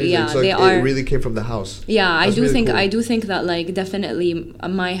 that's amazing. Yeah, so they it are really came from the house. Yeah, That's really cool. I do think that like definitely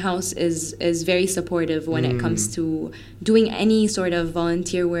my house is very supportive when it comes to doing any sort of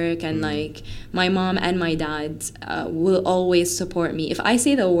volunteer work, and like my mom and my dad will always support me. If I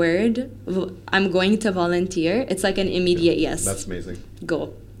say the word I'm going to volunteer, it's like an immediate yes. That's amazing.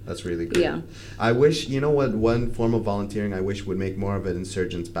 Go. That's really great. Yeah. I wish, you know what, one form of volunteering I wish would make more of an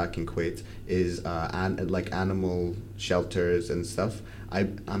insurgence back in Kuwait is like animal shelters and stuff.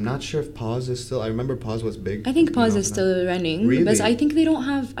 I'm not sure if Pause is still, I remember Pause was big. I think Pause is still running. Really? But I think they don't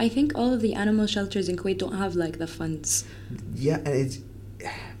have, I think all of the animal shelters in Kuwait don't have like the funds. Yeah, and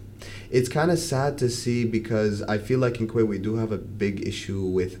it's kind of sad to see, because I feel like in Kuwait we do have a big issue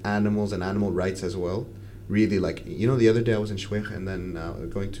with animals and animal rights as well. Really, like, you know, the other day I was in Shweikh and then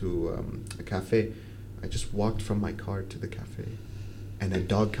going to a cafe. I just walked from my car to the cafe, and a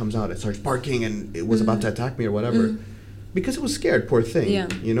dog comes out and starts barking, and it was about to attack me or whatever, because it was scared, poor thing. Yeah.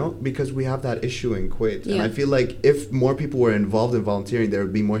 You know, because we have that issue in Kuwait, and Yeah. I feel like if more people were involved in volunteering, there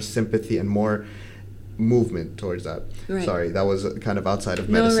would be more sympathy and more movement towards that. Right. Sorry, that was kind of outside of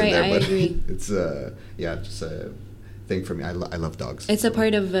medicine there, I but agree. it's just a thing for me. I love dogs. It's a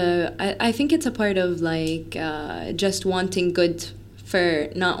part of, I think it's a part of like just wanting good for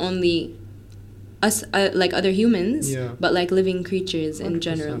not only us, like other humans, Yeah. but like living creatures in 100%,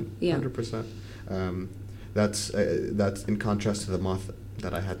 general. Yeah. 100%. That's in contrast to the moth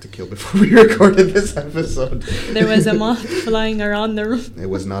that I had to kill before we recorded this episode. There was a moth flying around the room. It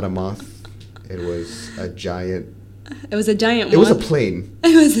was not a moth. It was a giant. It was a giant moth. It was a plane.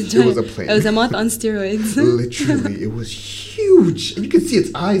 It was a giant. It was a plane. It was a moth on steroids. Literally, it was huge. You could see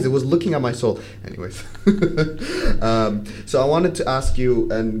its eyes. It was looking at my soul. Anyways, so I wanted to ask you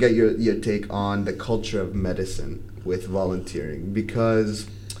and get your take on the culture of medicine with volunteering, because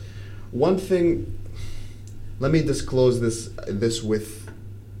one thing. Let me disclose this with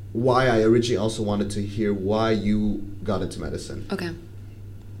why I originally also wanted to hear why you got into medicine. Okay.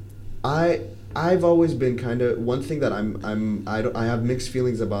 I've always been kind of, one thing that I have mixed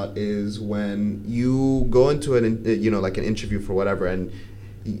feelings about is when you go into an interview for whatever, and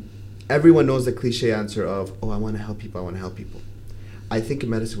everyone knows the cliche answer of, oh, I want to help people, I want to help people. I think in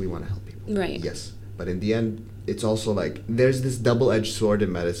medicine we want to help people. Right. Yes. But in the end, it's also like, there's this double-edged sword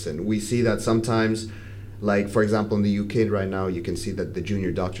in medicine. We see that sometimes, like, for example, in the UK right now, you can see that the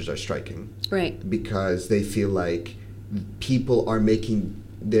junior doctors are striking. Right. Because they feel like people are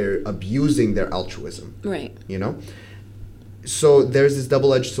they're abusing their altruism. Right. You know? So there's this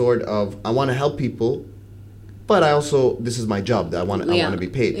double-edged sword of, I want to help people, but I also, this is my job, that I want to be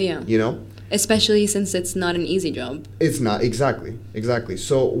paid. Yeah. You know? Especially since it's not an easy job. It's not, exactly.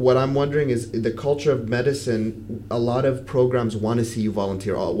 So what I'm wondering is, the culture of medicine, a lot of programs want to see you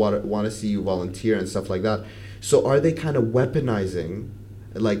volunteer, want to see you volunteer and stuff like that. So are they kind of weaponizing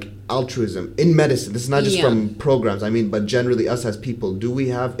like altruism in medicine? This is not just from programs, I mean, but generally us as people. Do we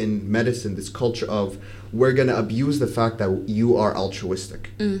have in medicine this culture of, we're going to abuse the fact that you are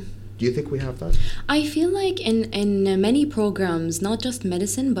altruistic? Do you think we have that? I feel like in many programs, not just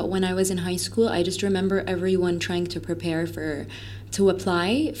medicine, but when I was in high school, I just remember everyone trying to prepare to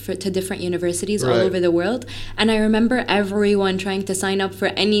apply to different universities all over the world. And I remember everyone trying to sign up for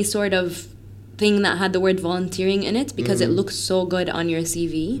any sort of thing that had the word volunteering in it, because it looks so good on your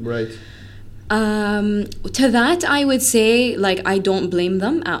CV. Right. To that, I would say, like, I don't blame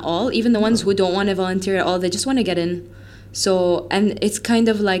them at all. Even the ones who don't want to volunteer at all, they just want to get in. So, and it's kind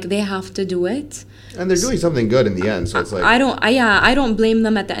of like they have to do it. And they're doing something good in the end, so it's like... I don't blame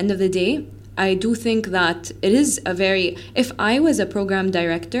them at the end of the day. I do think that it is if I was a program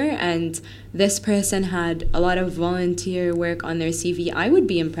director and this person had a lot of volunteer work on their CV, I would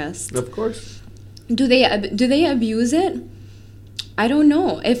be impressed. Of course. Do they abuse it? I don't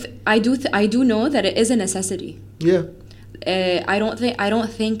know. If I do know that it is a necessity. Yeah. I don't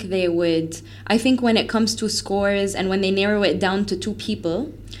think they would. I think when it comes to scores and when they narrow it down to 2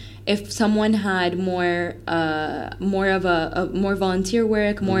 people, if someone had more volunteer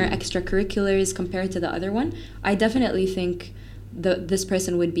work, more extracurriculars compared to the other one, I definitely think this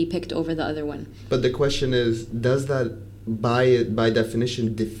person would be picked over the other one. But the question is, does that by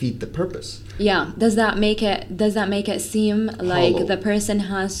definition defeat the purpose? Yeah. Does that make it seem like hollow? The person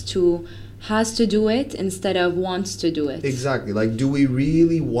has to do it instead of wants to do it? Exactly. Like, do we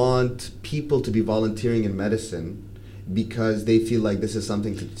really want people to be volunteering in medicine because they feel like this is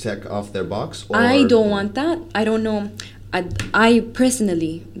something to check off their box? Or? I don't want that. I don't know. I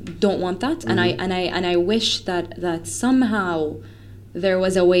personally don't want that, and I wish that somehow there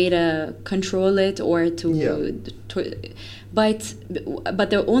was a way to control it or but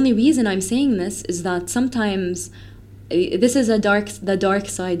the only reason I'm saying this is that sometimes this is the dark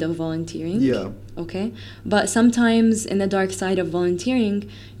side of volunteering. Yeah. Okay, but sometimes in the dark side of volunteering,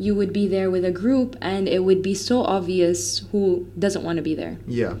 you would be there with a group, and it would be so obvious who doesn't want to be there.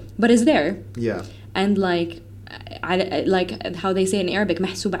 Yeah. But is there. Yeah. And like how they say in Arabic,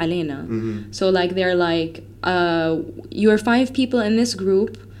 محسوب علينا. So like they're like, you're 5 people in this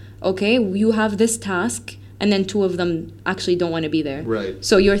group, okay, you have this task, and then 2 of them actually don't want to be there. Right.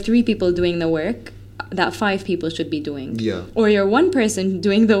 So you're 3 people doing the work that 5 people should be doing. Yeah. Or you're 1 person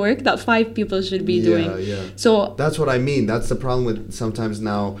doing the work that 5 people should be doing. Yeah. So that's what I mean. That's the problem with sometimes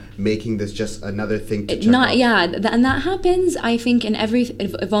now making this just another thing to check off. And that happens, I think, in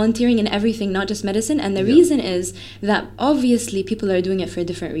volunteering in everything, not just medicine. And the reason is that obviously people are doing it for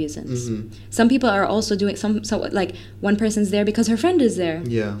different reasons. Some people are also doing like one person's there because her friend is there.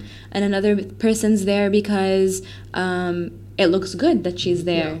 Yeah. And another person's there because it looks good that she's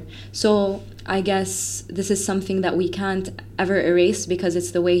there. Yeah. So I guess this is something that we can't ever erase because it's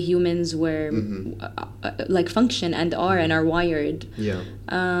the way humans were like function and are wired. Yeah.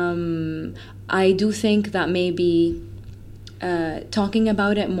 I do think that maybe talking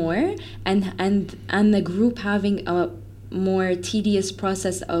about it more and the group having a more tedious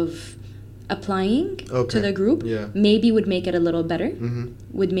process of applying to the group maybe would make it a little better.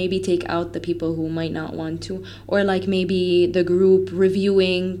 Would maybe take out the people who might not want to, or like maybe the group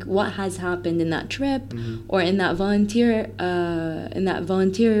reviewing what has happened in that trip or in that volunteer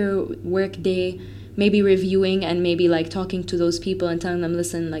work day, maybe reviewing and maybe like talking to those people and telling them,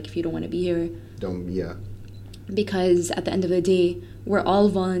 listen, like if you don't want to be here, because at the end of the day we're all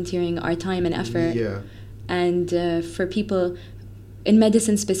volunteering our time and effort. And for people in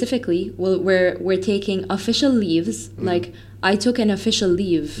medicine specifically, we're taking official leaves. Like I took an official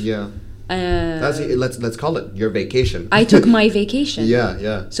leave. Let's call it your vacation. I took my vacation.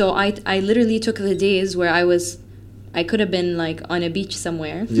 So I literally took the days where I could have been like on a beach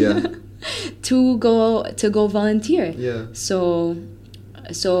somewhere. to go volunteer. So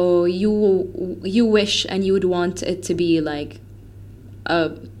you wish and you would want it to be like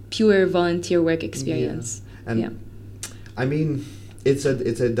a pure volunteer work experience. I mean, it's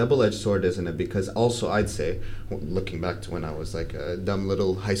a double-edged sword, isn't it? Because also I'd say, looking back to when I was like a dumb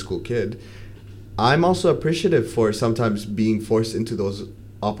little high school kid, I'm also appreciative for sometimes being forced into those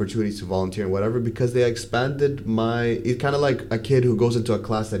opportunities to volunteer and whatever, because they expanded it's kind of like a kid who goes into a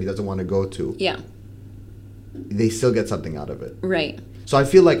class that he doesn't want to go to. They still get something out of it. Right. So I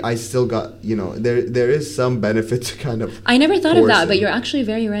feel like I still got, there is some benefit to kind of I never thought of that, but you're actually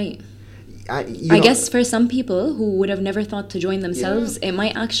very right. I guess for some people who would have never thought to join themselves, it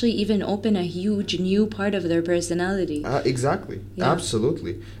might actually even open a huge new part of their personality. Exactly.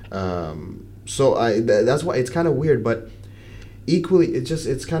 Absolutely. So that's why it's kind of weird, but equally,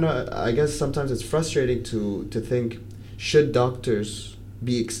 it's kind of, I guess sometimes it's frustrating to think, should doctors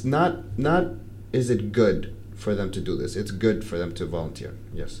be, not is it good for them to do this? It's good for them to volunteer,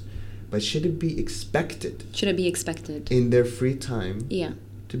 yes. But should it be expected? Should it be expected? In their free time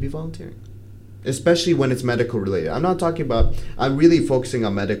to be volunteering? Especially when it's medical related. I'm really focusing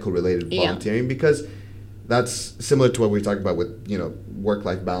on medical related volunteering because that's similar to what we talked about with,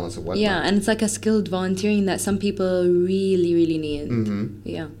 work-life balance and whatnot. Yeah, and it's like a skilled volunteering that some people really, really need.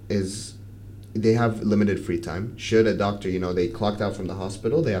 They have limited free time. Should a doctor, they clocked out from the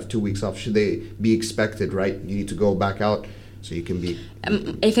hospital, they have 2 weeks off, should they be expected, right? You need to go back out so you can be...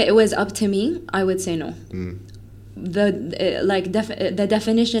 if it was up to me, I would say no. The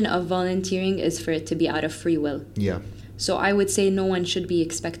definition of volunteering is for it to be out of free will. So I would say no one should be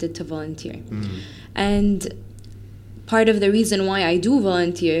expected to volunteer. And part of the reason why I do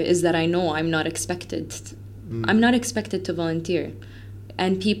volunteer is that I know I'm not expected. I'm not expected to volunteer.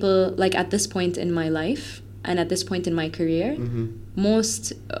 And people, like at this point in my life and at this point in my career,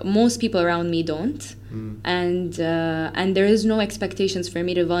 most people around me don't. And there is no expectations for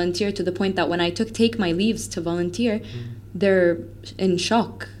me to volunteer, to the point that when I take my leaves to volunteer, they're in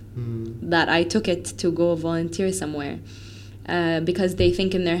shock that I took it to go volunteer somewhere. Because they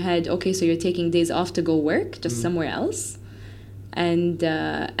think in their head, okay, so you're taking days off to go work just somewhere else. And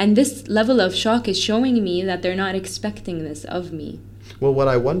this level of shock is showing me that they're not expecting this of me. Well, what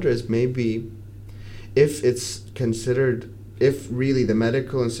I wonder is maybe if it's considered, if really the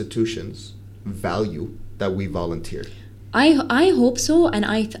medical institutions value that we volunteer. I hope so, and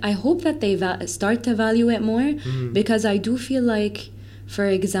I hope that they start to value it more, because I do feel like for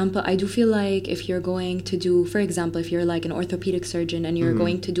example, I do feel like if you're going to do, for example, if you're like an orthopedic surgeon and you're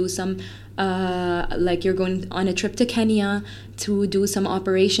going to do some, like you're going on a trip to Kenya to do some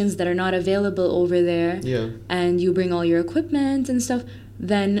operations that are not available over there, and you bring all your equipment and stuff,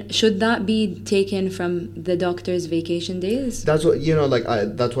 then should that be taken from the doctor's vacation days? That's what,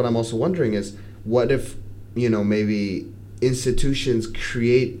 that's what I'm also wondering is, what if, maybe institutions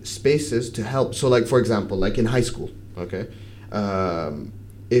create spaces to help. So like, for example, like in high school, okay?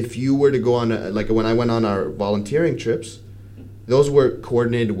 If you were to go on, like when I went on our volunteering trips, those were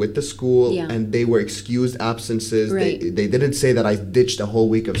coordinated with the school, and they were excused absences. Right. They didn't say that I ditched a whole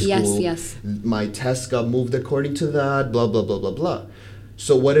week of school. Yes. My tests got moved according to that, blah, blah, blah, blah, blah.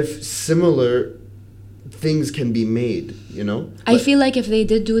 So what if similar things can be made, I feel like if they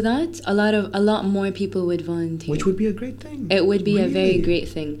did do that, a lot more people would volunteer. Which would be a great thing. It would be a very great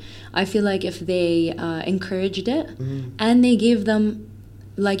thing. I feel like if they encouraged it, and they gave them,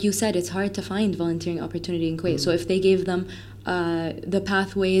 like you said, it's hard to find volunteering opportunity in Kuwait. So if they gave them the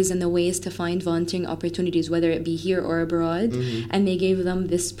pathways and the ways to find volunteering opportunities, whether it be here or abroad, and they gave them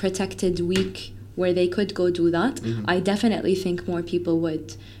this protected week where they could go do that, I definitely think more people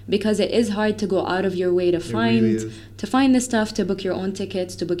would, because it is hard to go out of your way to find the stuff, to book your own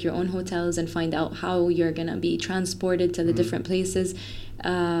tickets, to book your own hotels, and find out how you're gonna be transported to the different places.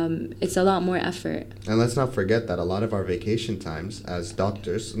 It's a lot more effort. And let's not forget that a lot of our vacation times as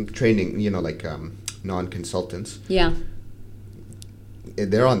doctors training, like non-consultants,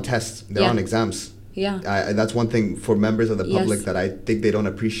 they're on tests, they're on exams. That's one thing for members of the public that I think they don't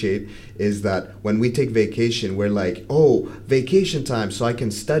appreciate, is that when we take vacation, we're like, oh, vacation time, so I can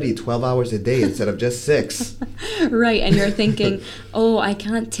study 12 hours a day instead of just 6. Right, and you're thinking, oh, I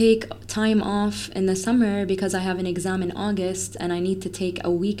can't take time off in the summer because I have an exam in August and I need to take a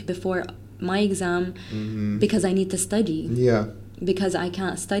week before my exam because I need to study. Because I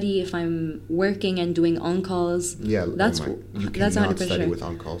can't study if I'm working and doing on-calls. That's 100% study with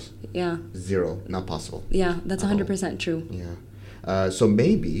on-calls. Zero, not possible. That's 100% true. So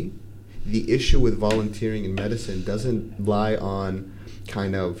maybe the issue with volunteering in medicine doesn't lie on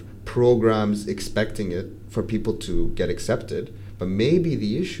kind of programs expecting it for people to get accepted, but maybe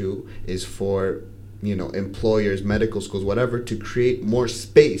the issue is for, employers, medical schools, whatever, to create more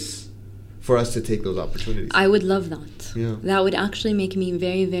space for us to take those opportunities. I would love that. That would actually make me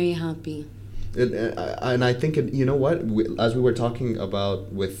very, very happy. And I think, as we were talking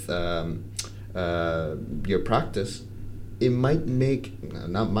about with your practice, it might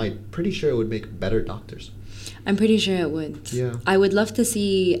pretty sure it would make better doctors. I'm pretty sure it would. I would love to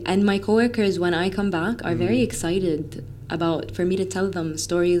see, and my coworkers, when I come back, are very excited for me to tell them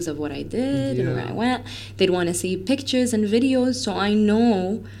stories of what I did and where I went. They'd want to see pictures and videos, so I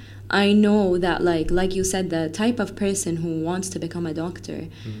know that, like you said, the type of person who wants to become a doctor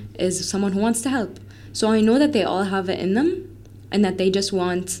is someone who wants to help. So I know that they all have it in them, and that they just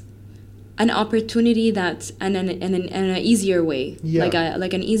want an opportunity that's and an easier way,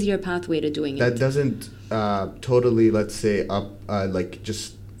 like an easier pathway to doing that doesn't totally, let's say,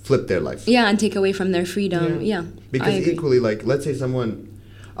 just flip their life. And take away from their freedom. Because equally, let's say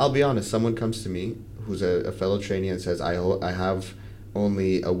I'll be honest, someone comes to me who's a fellow trainee and says, I have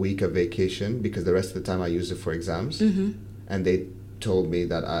only a week of vacation because the rest of the time I use it for exams. And they told me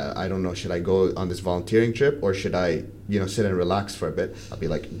that I don't know, should I go on this volunteering trip or should I, sit and relax for a bit? I'll be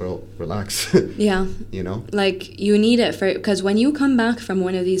like, bro, relax. Like, you need it because when you come back from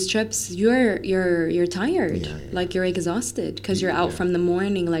one of these trips, you're tired. Like, you're exhausted because you're out from the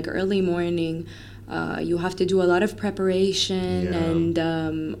morning, like early morning. You have to do a lot of preparation and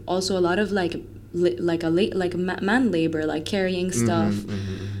also a lot of man labor, like carrying stuff.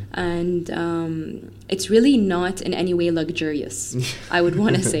 And it's really not in any way luxurious, I would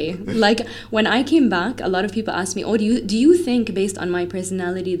want to say. Like, when I came back, a lot of people asked me, oh, do you think, based on my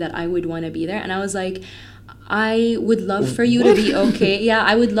personality, that I would want to be there? And I was like, I would love for you to be okay.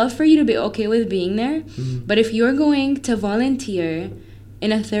 I would love for you to be okay with being there. But if you're going to volunteer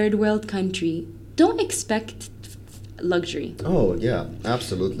in a third world country, don't expect luxury. Oh, yeah,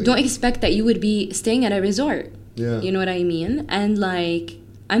 absolutely. Don't expect that you would be staying at a resort. You know what I mean? And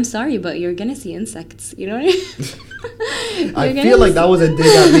I'm sorry, but you're gonna see insects. You know what I mean? I feel like that was a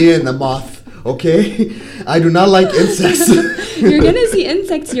dig at me and the moth. Okay, I do not like insects. You're gonna see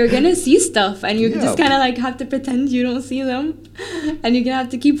insects. You're gonna see stuff, and you just kind of have to pretend you don't see them, and you're gonna have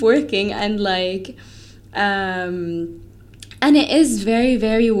to keep working and and it is very,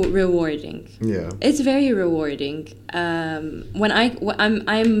 very rewarding. It's very rewarding. When I'm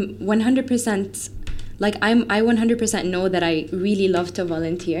 100%. Like I 100% know that I really love to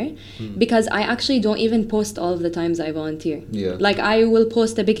volunteer because I actually don't even post all of the times I volunteer. Yeah. Like I will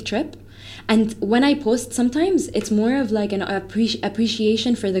post a big trip, and when I post, sometimes it's more of like an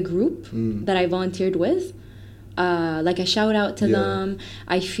appreciation for the group that I volunteered with. Like a shout out to them.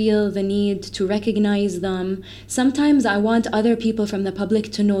 I feel the need to recognize them. Sometimes I want other people from the public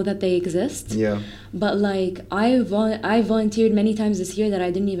to know that they exist. Yeah. But like I volunteered many times this year that I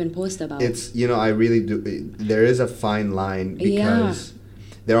didn't even post about. It's, I really do. There is a fine line because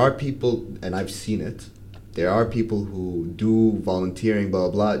there are people, and I've seen it. There are people who do volunteering, blah,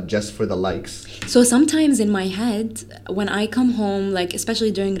 blah, blah, just for the likes. So sometimes in my head, when I come home, like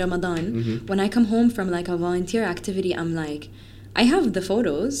especially during Ramadan, when I come home from like a volunteer activity, I'm like, I have the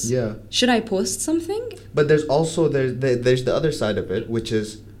photos. Yeah. Should I post something? But there's also, there's the other side of it, which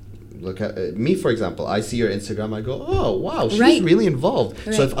is, look at me, for example. I see your Instagram, I go, oh, wow, she's really involved.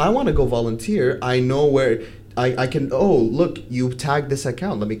 Right. So if I want to go volunteer, I know where I can, oh, look, you tagged this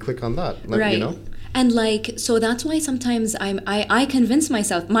account. Let me click on that. Right. And like, so that's why sometimes I convince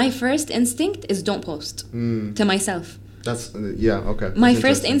myself, my first instinct is don't post to myself. That's, okay. My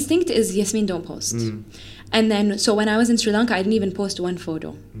first instinct is, Yasmine, don't post. And then, so when I was in Sri Lanka, I didn't even post one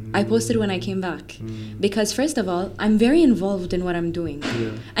photo. I posted when I came back. Because first of all, I'm very involved in what I'm doing.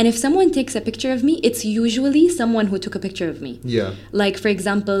 Yeah. And if someone takes a picture of me, it's usually someone who took a picture of me. Yeah. Like, for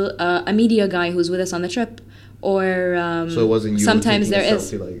example, a media guy who's with us on the trip. Or so it wasn't you sometimes there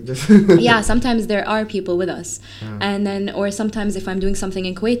is like, sometimes there are people with us, and then or sometimes if I'm doing something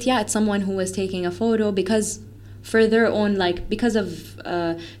in Kuwait, it's someone who was taking a photo because for their own, like, because of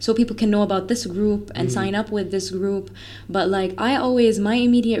so people can know about this group and sign up with this group. But like my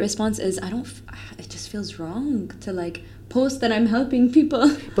immediate response is it just feels wrong to like post that I'm helping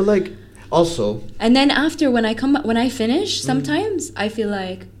people. But like also, and then after when I finish, sometimes I feel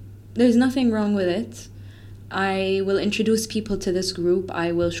like there's nothing wrong with it. I will introduce people to this group.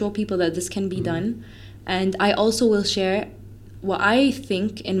 I will show people that this can be done. And I also will share what I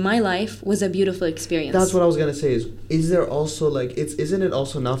think in my life was a beautiful experience. That's what I was going to say is there also like, isn't it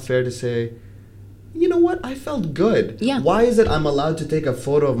also not fair to say, you know what, I felt good. Yeah. Why is it I'm allowed to take a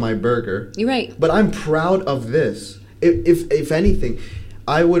photo of my burger? You're right. But I'm proud of this. If anything,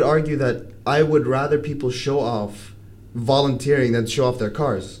 I would argue that I would rather people show off volunteering than show off their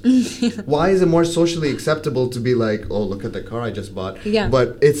cars. Why is it more socially acceptable to be like, oh, look at the car I just bought? Yeah.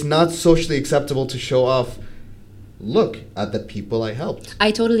 But it's not socially acceptable to show off, look at the people I helped.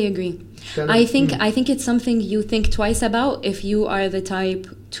 I totally agree. I think it's something you think twice about if you are the type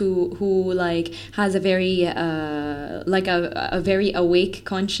who like has a very like a very awake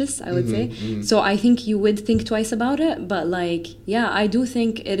conscience, I would say. So I think you would think twice about it. But like, I do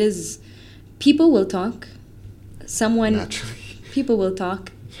think it is, people will talk. People will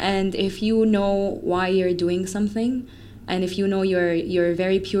talk, and if you know why you're doing something, and if you know your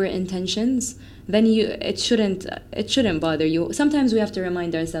very pure intentions, then it shouldn't bother you. Sometimes we have to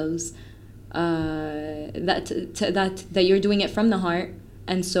remind ourselves that you're doing it from the heart,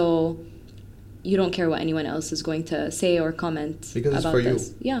 and so you don't care what anyone else is going to say or comment because about it's for this.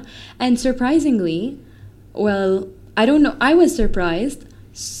 you. Yeah, and surprisingly, well, I don't know. I was surprised.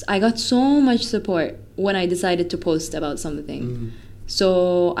 I got so much support when I decided to post about something.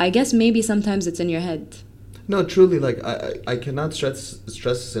 So I guess maybe sometimes it's in your head. No, truly, like I cannot stress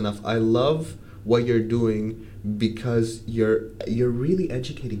this enough. I love what you're doing because you're really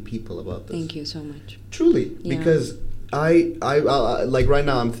educating people about this. Thank you so much. Truly, because I like right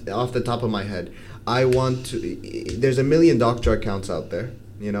now, I'm off the top of my head, I want to. There's a million doctor accounts out there.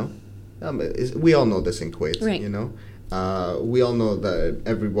 We all know this in Kuwait. Right. We all know that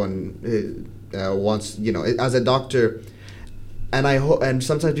everyone wants, as a doctor, and and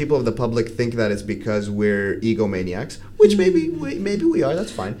sometimes people of the public think that it's because we're egomaniacs, which maybe we are.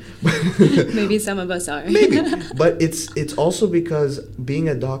 That's fine. Maybe some of us are. Maybe, but it's also because being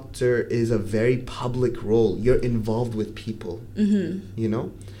a doctor is a very public role. You're involved with people.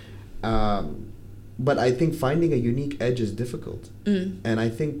 But I think finding a unique edge is difficult, and I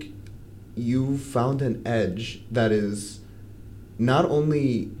think you found an edge that is not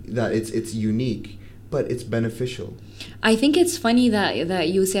only that it's unique, but it's beneficial. I think it's funny that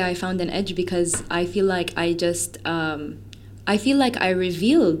you say I found an edge because I feel like I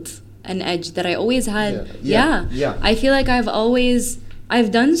revealed an edge that I always had. Yeah. I feel like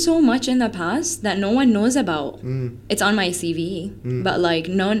I've done so much in the past that no one knows about. It's on my CV, but like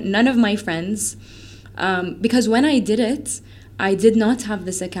none of my friends, because when I did it, I did not have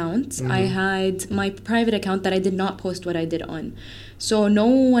this account. I had my private account that I did not post what I did on. So no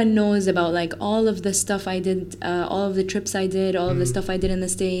one knows about like all of the stuff I did, all of the trips I did, all of the stuff I did in the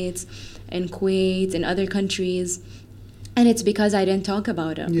States, in Kuwait, in other countries. And it's because I didn't talk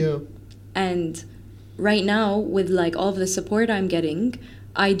about it. Yeah. And right now, with like all of the support I'm getting,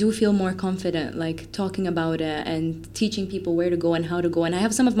 I do feel more confident like talking about it and teaching people where to go and how to go. And I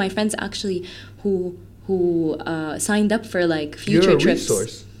have some of my friends actually who signed up for like future trips. You're a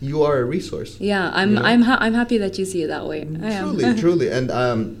resource. You are a resource. Yeah, I'm happy that you see it that way. I am. Truly, and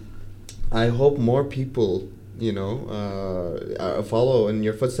I hope more people, follow in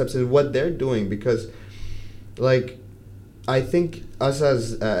your footsteps in what they're doing, because, like, I think us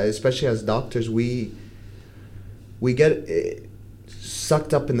as especially as doctors, we get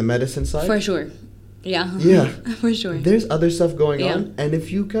sucked up in the medicine side. For sure. Yeah. Yeah. For sure. There's other stuff going on, and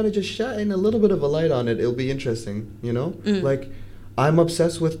if you kind of just shine a little bit of a light on it, it'll be interesting, Like, I'm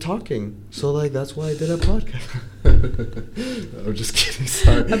obsessed with talking, so like that's why I did a podcast. I'm just kidding.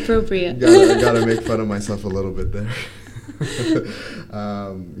 Sorry. Appropriate. Gotta make fun of myself a little bit there.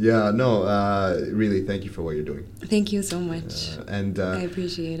 Really, thank you for what you're doing. Thank you so much. And I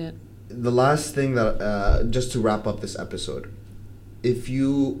appreciate it. The last thing that just to wrap up this episode,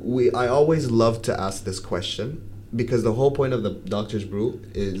 I always love to ask this question, because the whole point of the Doctor's Brew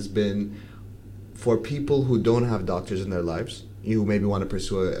has been for people who don't have doctors in their lives, who maybe want to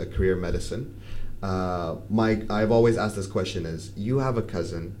pursue a career in medicine. I've always asked this question: is you have a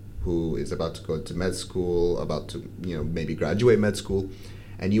cousin who is about to go to med school, about to maybe graduate med school,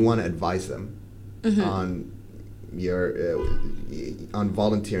 and you want to advise them on on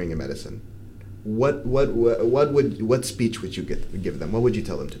volunteering in medicine. What speech would you give them? What would you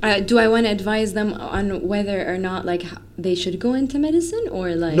tell them to do? Do I want to advise them on whether or not like they should go into medicine,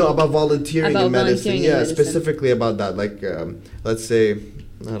 or like about volunteering in medicine? Yeah, specifically about that. Like, let's say,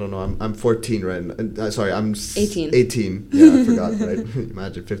 I don't know. I'm 14, right? Sorry, I'm 18. 18. Yeah, I forgot. Right?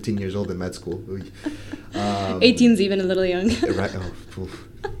 Imagine 15 years old in med school. 18's even a little young. Right. Oh, oof.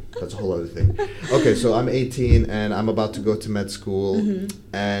 That's a whole other thing. Okay, so I'm 18 and I'm about to go to med school,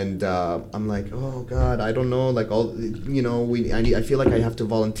 and I'm like, oh God, I don't know, like all, I feel like I have to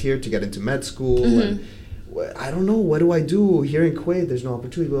volunteer to get into med school, and I don't know, what do I do here in Kuwait? There's no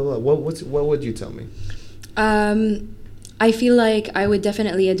opportunity. Blah, blah, blah. What would you tell me? I feel like I would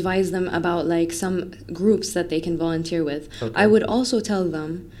definitely advise them about like some groups that they can volunteer with. Okay. I would also tell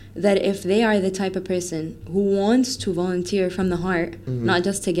them that if they are the type of person who wants to volunteer from the heart, not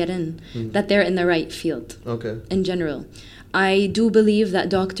just to get in, that they're in the right field. Okay. In general. I do believe that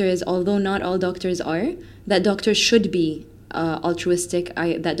doctors, although not all doctors are, that doctors should be altruistic,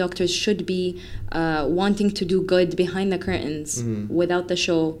 that doctors should be wanting to do good behind the curtains, without the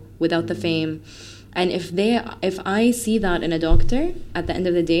show, without the fame. And if I see that in a doctor, at the end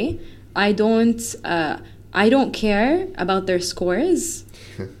of the day, I don't care about their scores.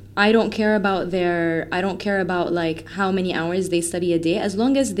 I don't care about like how many hours they study a day, as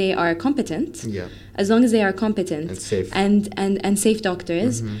long as they are competent. Yeah. As long as they are competent and safe and safe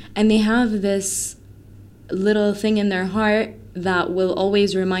doctors, and they have this little thing in their heart that will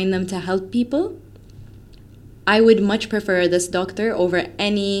always remind them to help people, I would much prefer this doctor over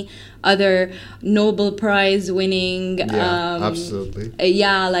any other Nobel Prize winning, absolutely.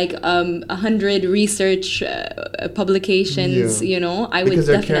 100 research publications. I would because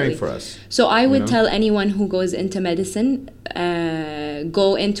they're definitely caring for us. So I would tell anyone who goes into medicine,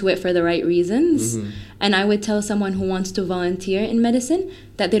 go into it for the right reasons. And I would tell someone who wants to volunteer in medicine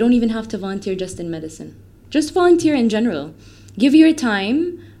that they don't even have to volunteer just in medicine. Just volunteer in general. Give your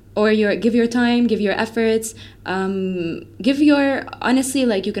time. Give your efforts, honestly,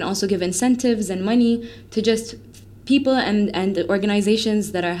 like you can also give incentives and money to just people and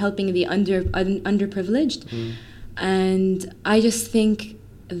organizations that are helping the underprivileged. And I just think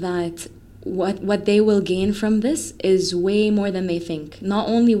that what they will gain from this is way more than they think. Not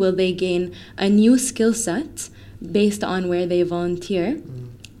only will they gain a new skill set based on where they volunteer,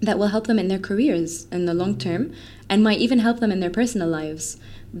 that will help them in their careers in the long term, and might even help them in their personal lives.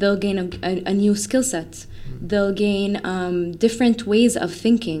 They'll gain a new skill set. They'll gain different ways of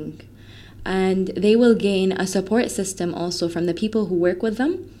thinking. And they will gain a support system also from the people who work with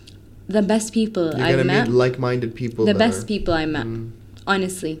them. The best people I've met. You're going to meet like-minded people. The best people I met,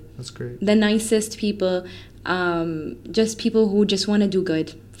 honestly. That's great. The nicest people, just people who just want to do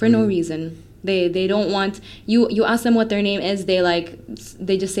good for no reason. They don't want you ask them what their name is,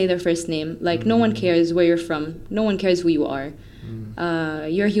 they just say their first name. Like no one cares where you're from. No one cares who you are.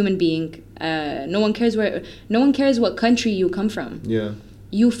 You're a human being. No one cares what country you come from. Yeah.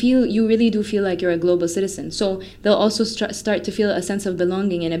 you really do feel like you're a global citizen. So they'll also start to feel a sense of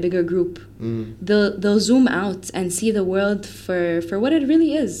belonging in a bigger group. They'll zoom out and see the world for what it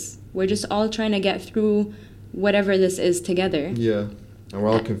really is. We're just all trying to get through whatever this is together. Yeah, and we're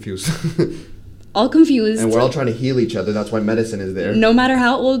all confused. All confused. And we're all trying to heal each other. That's why medicine is there. No matter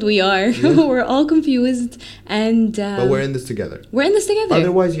how old we are, we're all confused. And but we're in this together. We're in this together.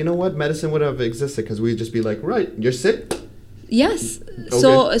 Otherwise, you know what? Medicine would have existed because we'd just be like, right, you're sick? Yes.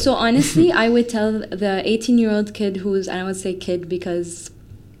 Okay. So honestly, I would tell the 18-year-old kid who's, and I would say kid because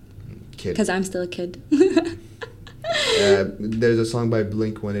I'm still a kid. There's a song by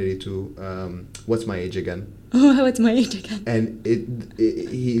Blink 182, What's My Age Again? Oh, what's my age again? And the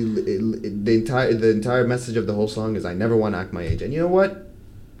entire message of the whole song is I never want to act my age. And you know what?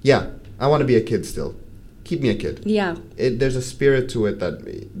 Yeah, I want to be a kid still. Keep me a kid. Yeah. There's a spirit to it that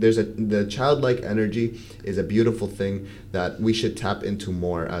the childlike energy is a beautiful thing that we should tap into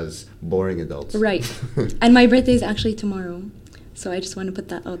more as boring adults. Right. And my birthday is actually tomorrow. So I just want to put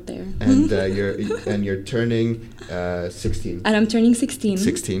that out there. And you're turning 16. And I'm turning 16.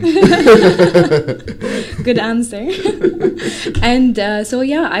 16. Good answer. And so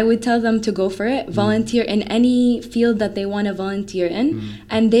yeah, I would tell them to go for it. Volunteer in any field that they want to volunteer in,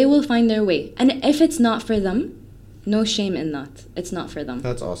 and they will find their way. And if it's not for them, no shame in that. It's not for them.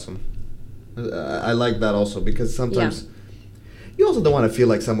 That's awesome. I like that also because sometimes. Yeah. You also don't want to feel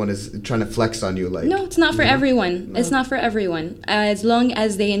like someone is trying to flex on you. Like no, it's not for everyone. No. It's not for everyone. As long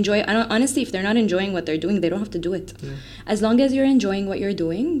as they enjoy. Honestly, if they're not enjoying what they're doing, they don't have to do it. Yeah. As long as you're enjoying what you're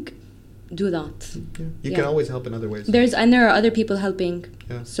doing, do that. Yeah. You can always help in other ways. There are other people helping.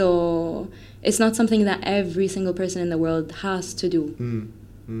 Yeah. So it's not something that every single person in the world has to do.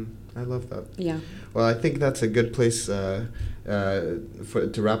 I love that. Yeah. Well, I think that's a good place to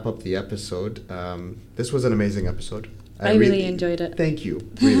wrap up the episode. This was an amazing episode. I really enjoyed it. Thank you,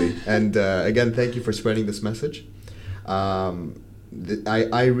 really. And again, thank you for spreading this message.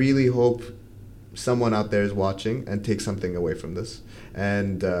 I really hope someone out there is watching and takes something away from this.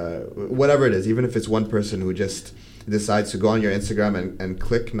 And whatever it is, even if it's one person who just decides to go on your Instagram and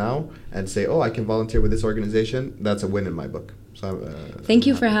click now and say, oh, I can volunteer with this organization, that's a win in my book. So thank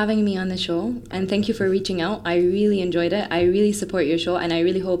you for having me on the show. And thank you for reaching out. I really enjoyed it. I really support your show. And I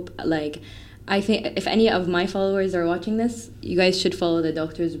really hope, I think if any of my followers are watching this, you guys should follow the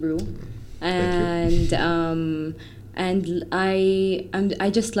Doctor's Brew, and I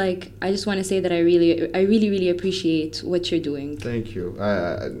just want to say that I really appreciate what you're doing. Thank you.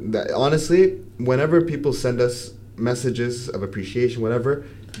 Honestly, whenever people send us messages of appreciation, whatever,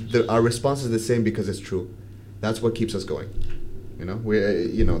 our response is the same because it's true. That's what keeps us going.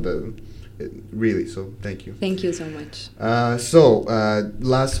 Really, so thank you. Thank you so much.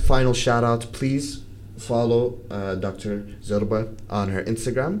 Last final shout out, please follow Dr. Zurba on her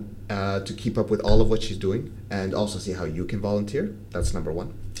Instagram to keep up with all of what she's doing and also see how you can volunteer. That's number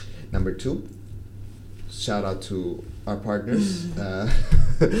one. Number two, shout out to our partners,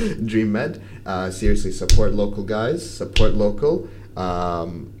 Dream Med. Seriously, support local guys, support local.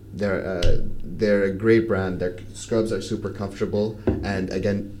 They're a great brand. Their scrubs are super comfortable, and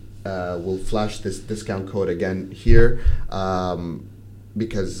again, we'll flash this discount code again here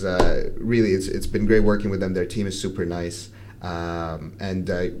because really it's been great working with them. Their team is super nice, and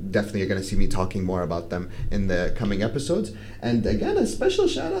definitely you're going to see me talking more about them in the coming episodes. And again, a special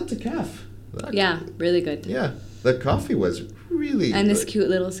shout out to CAF. Yeah, really good. Yeah, the coffee was really and good. This cute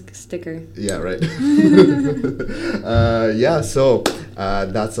little sticker. Yeah, right. So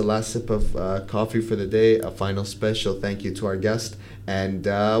that's the last sip of coffee for the day. A final special thank you to our guest, and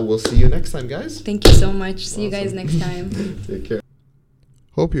we'll see you next time, guys. Thank you so much. See you guys next time. Take care.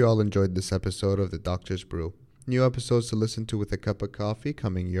 Hope you all enjoyed this episode of The Doctor's Brew. New episodes to listen to with a cup of coffee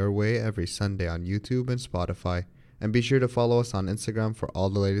coming your way every Sunday on YouTube and Spotify. And be sure to follow us on Instagram for all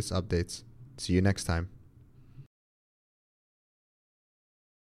the latest updates. See you next time.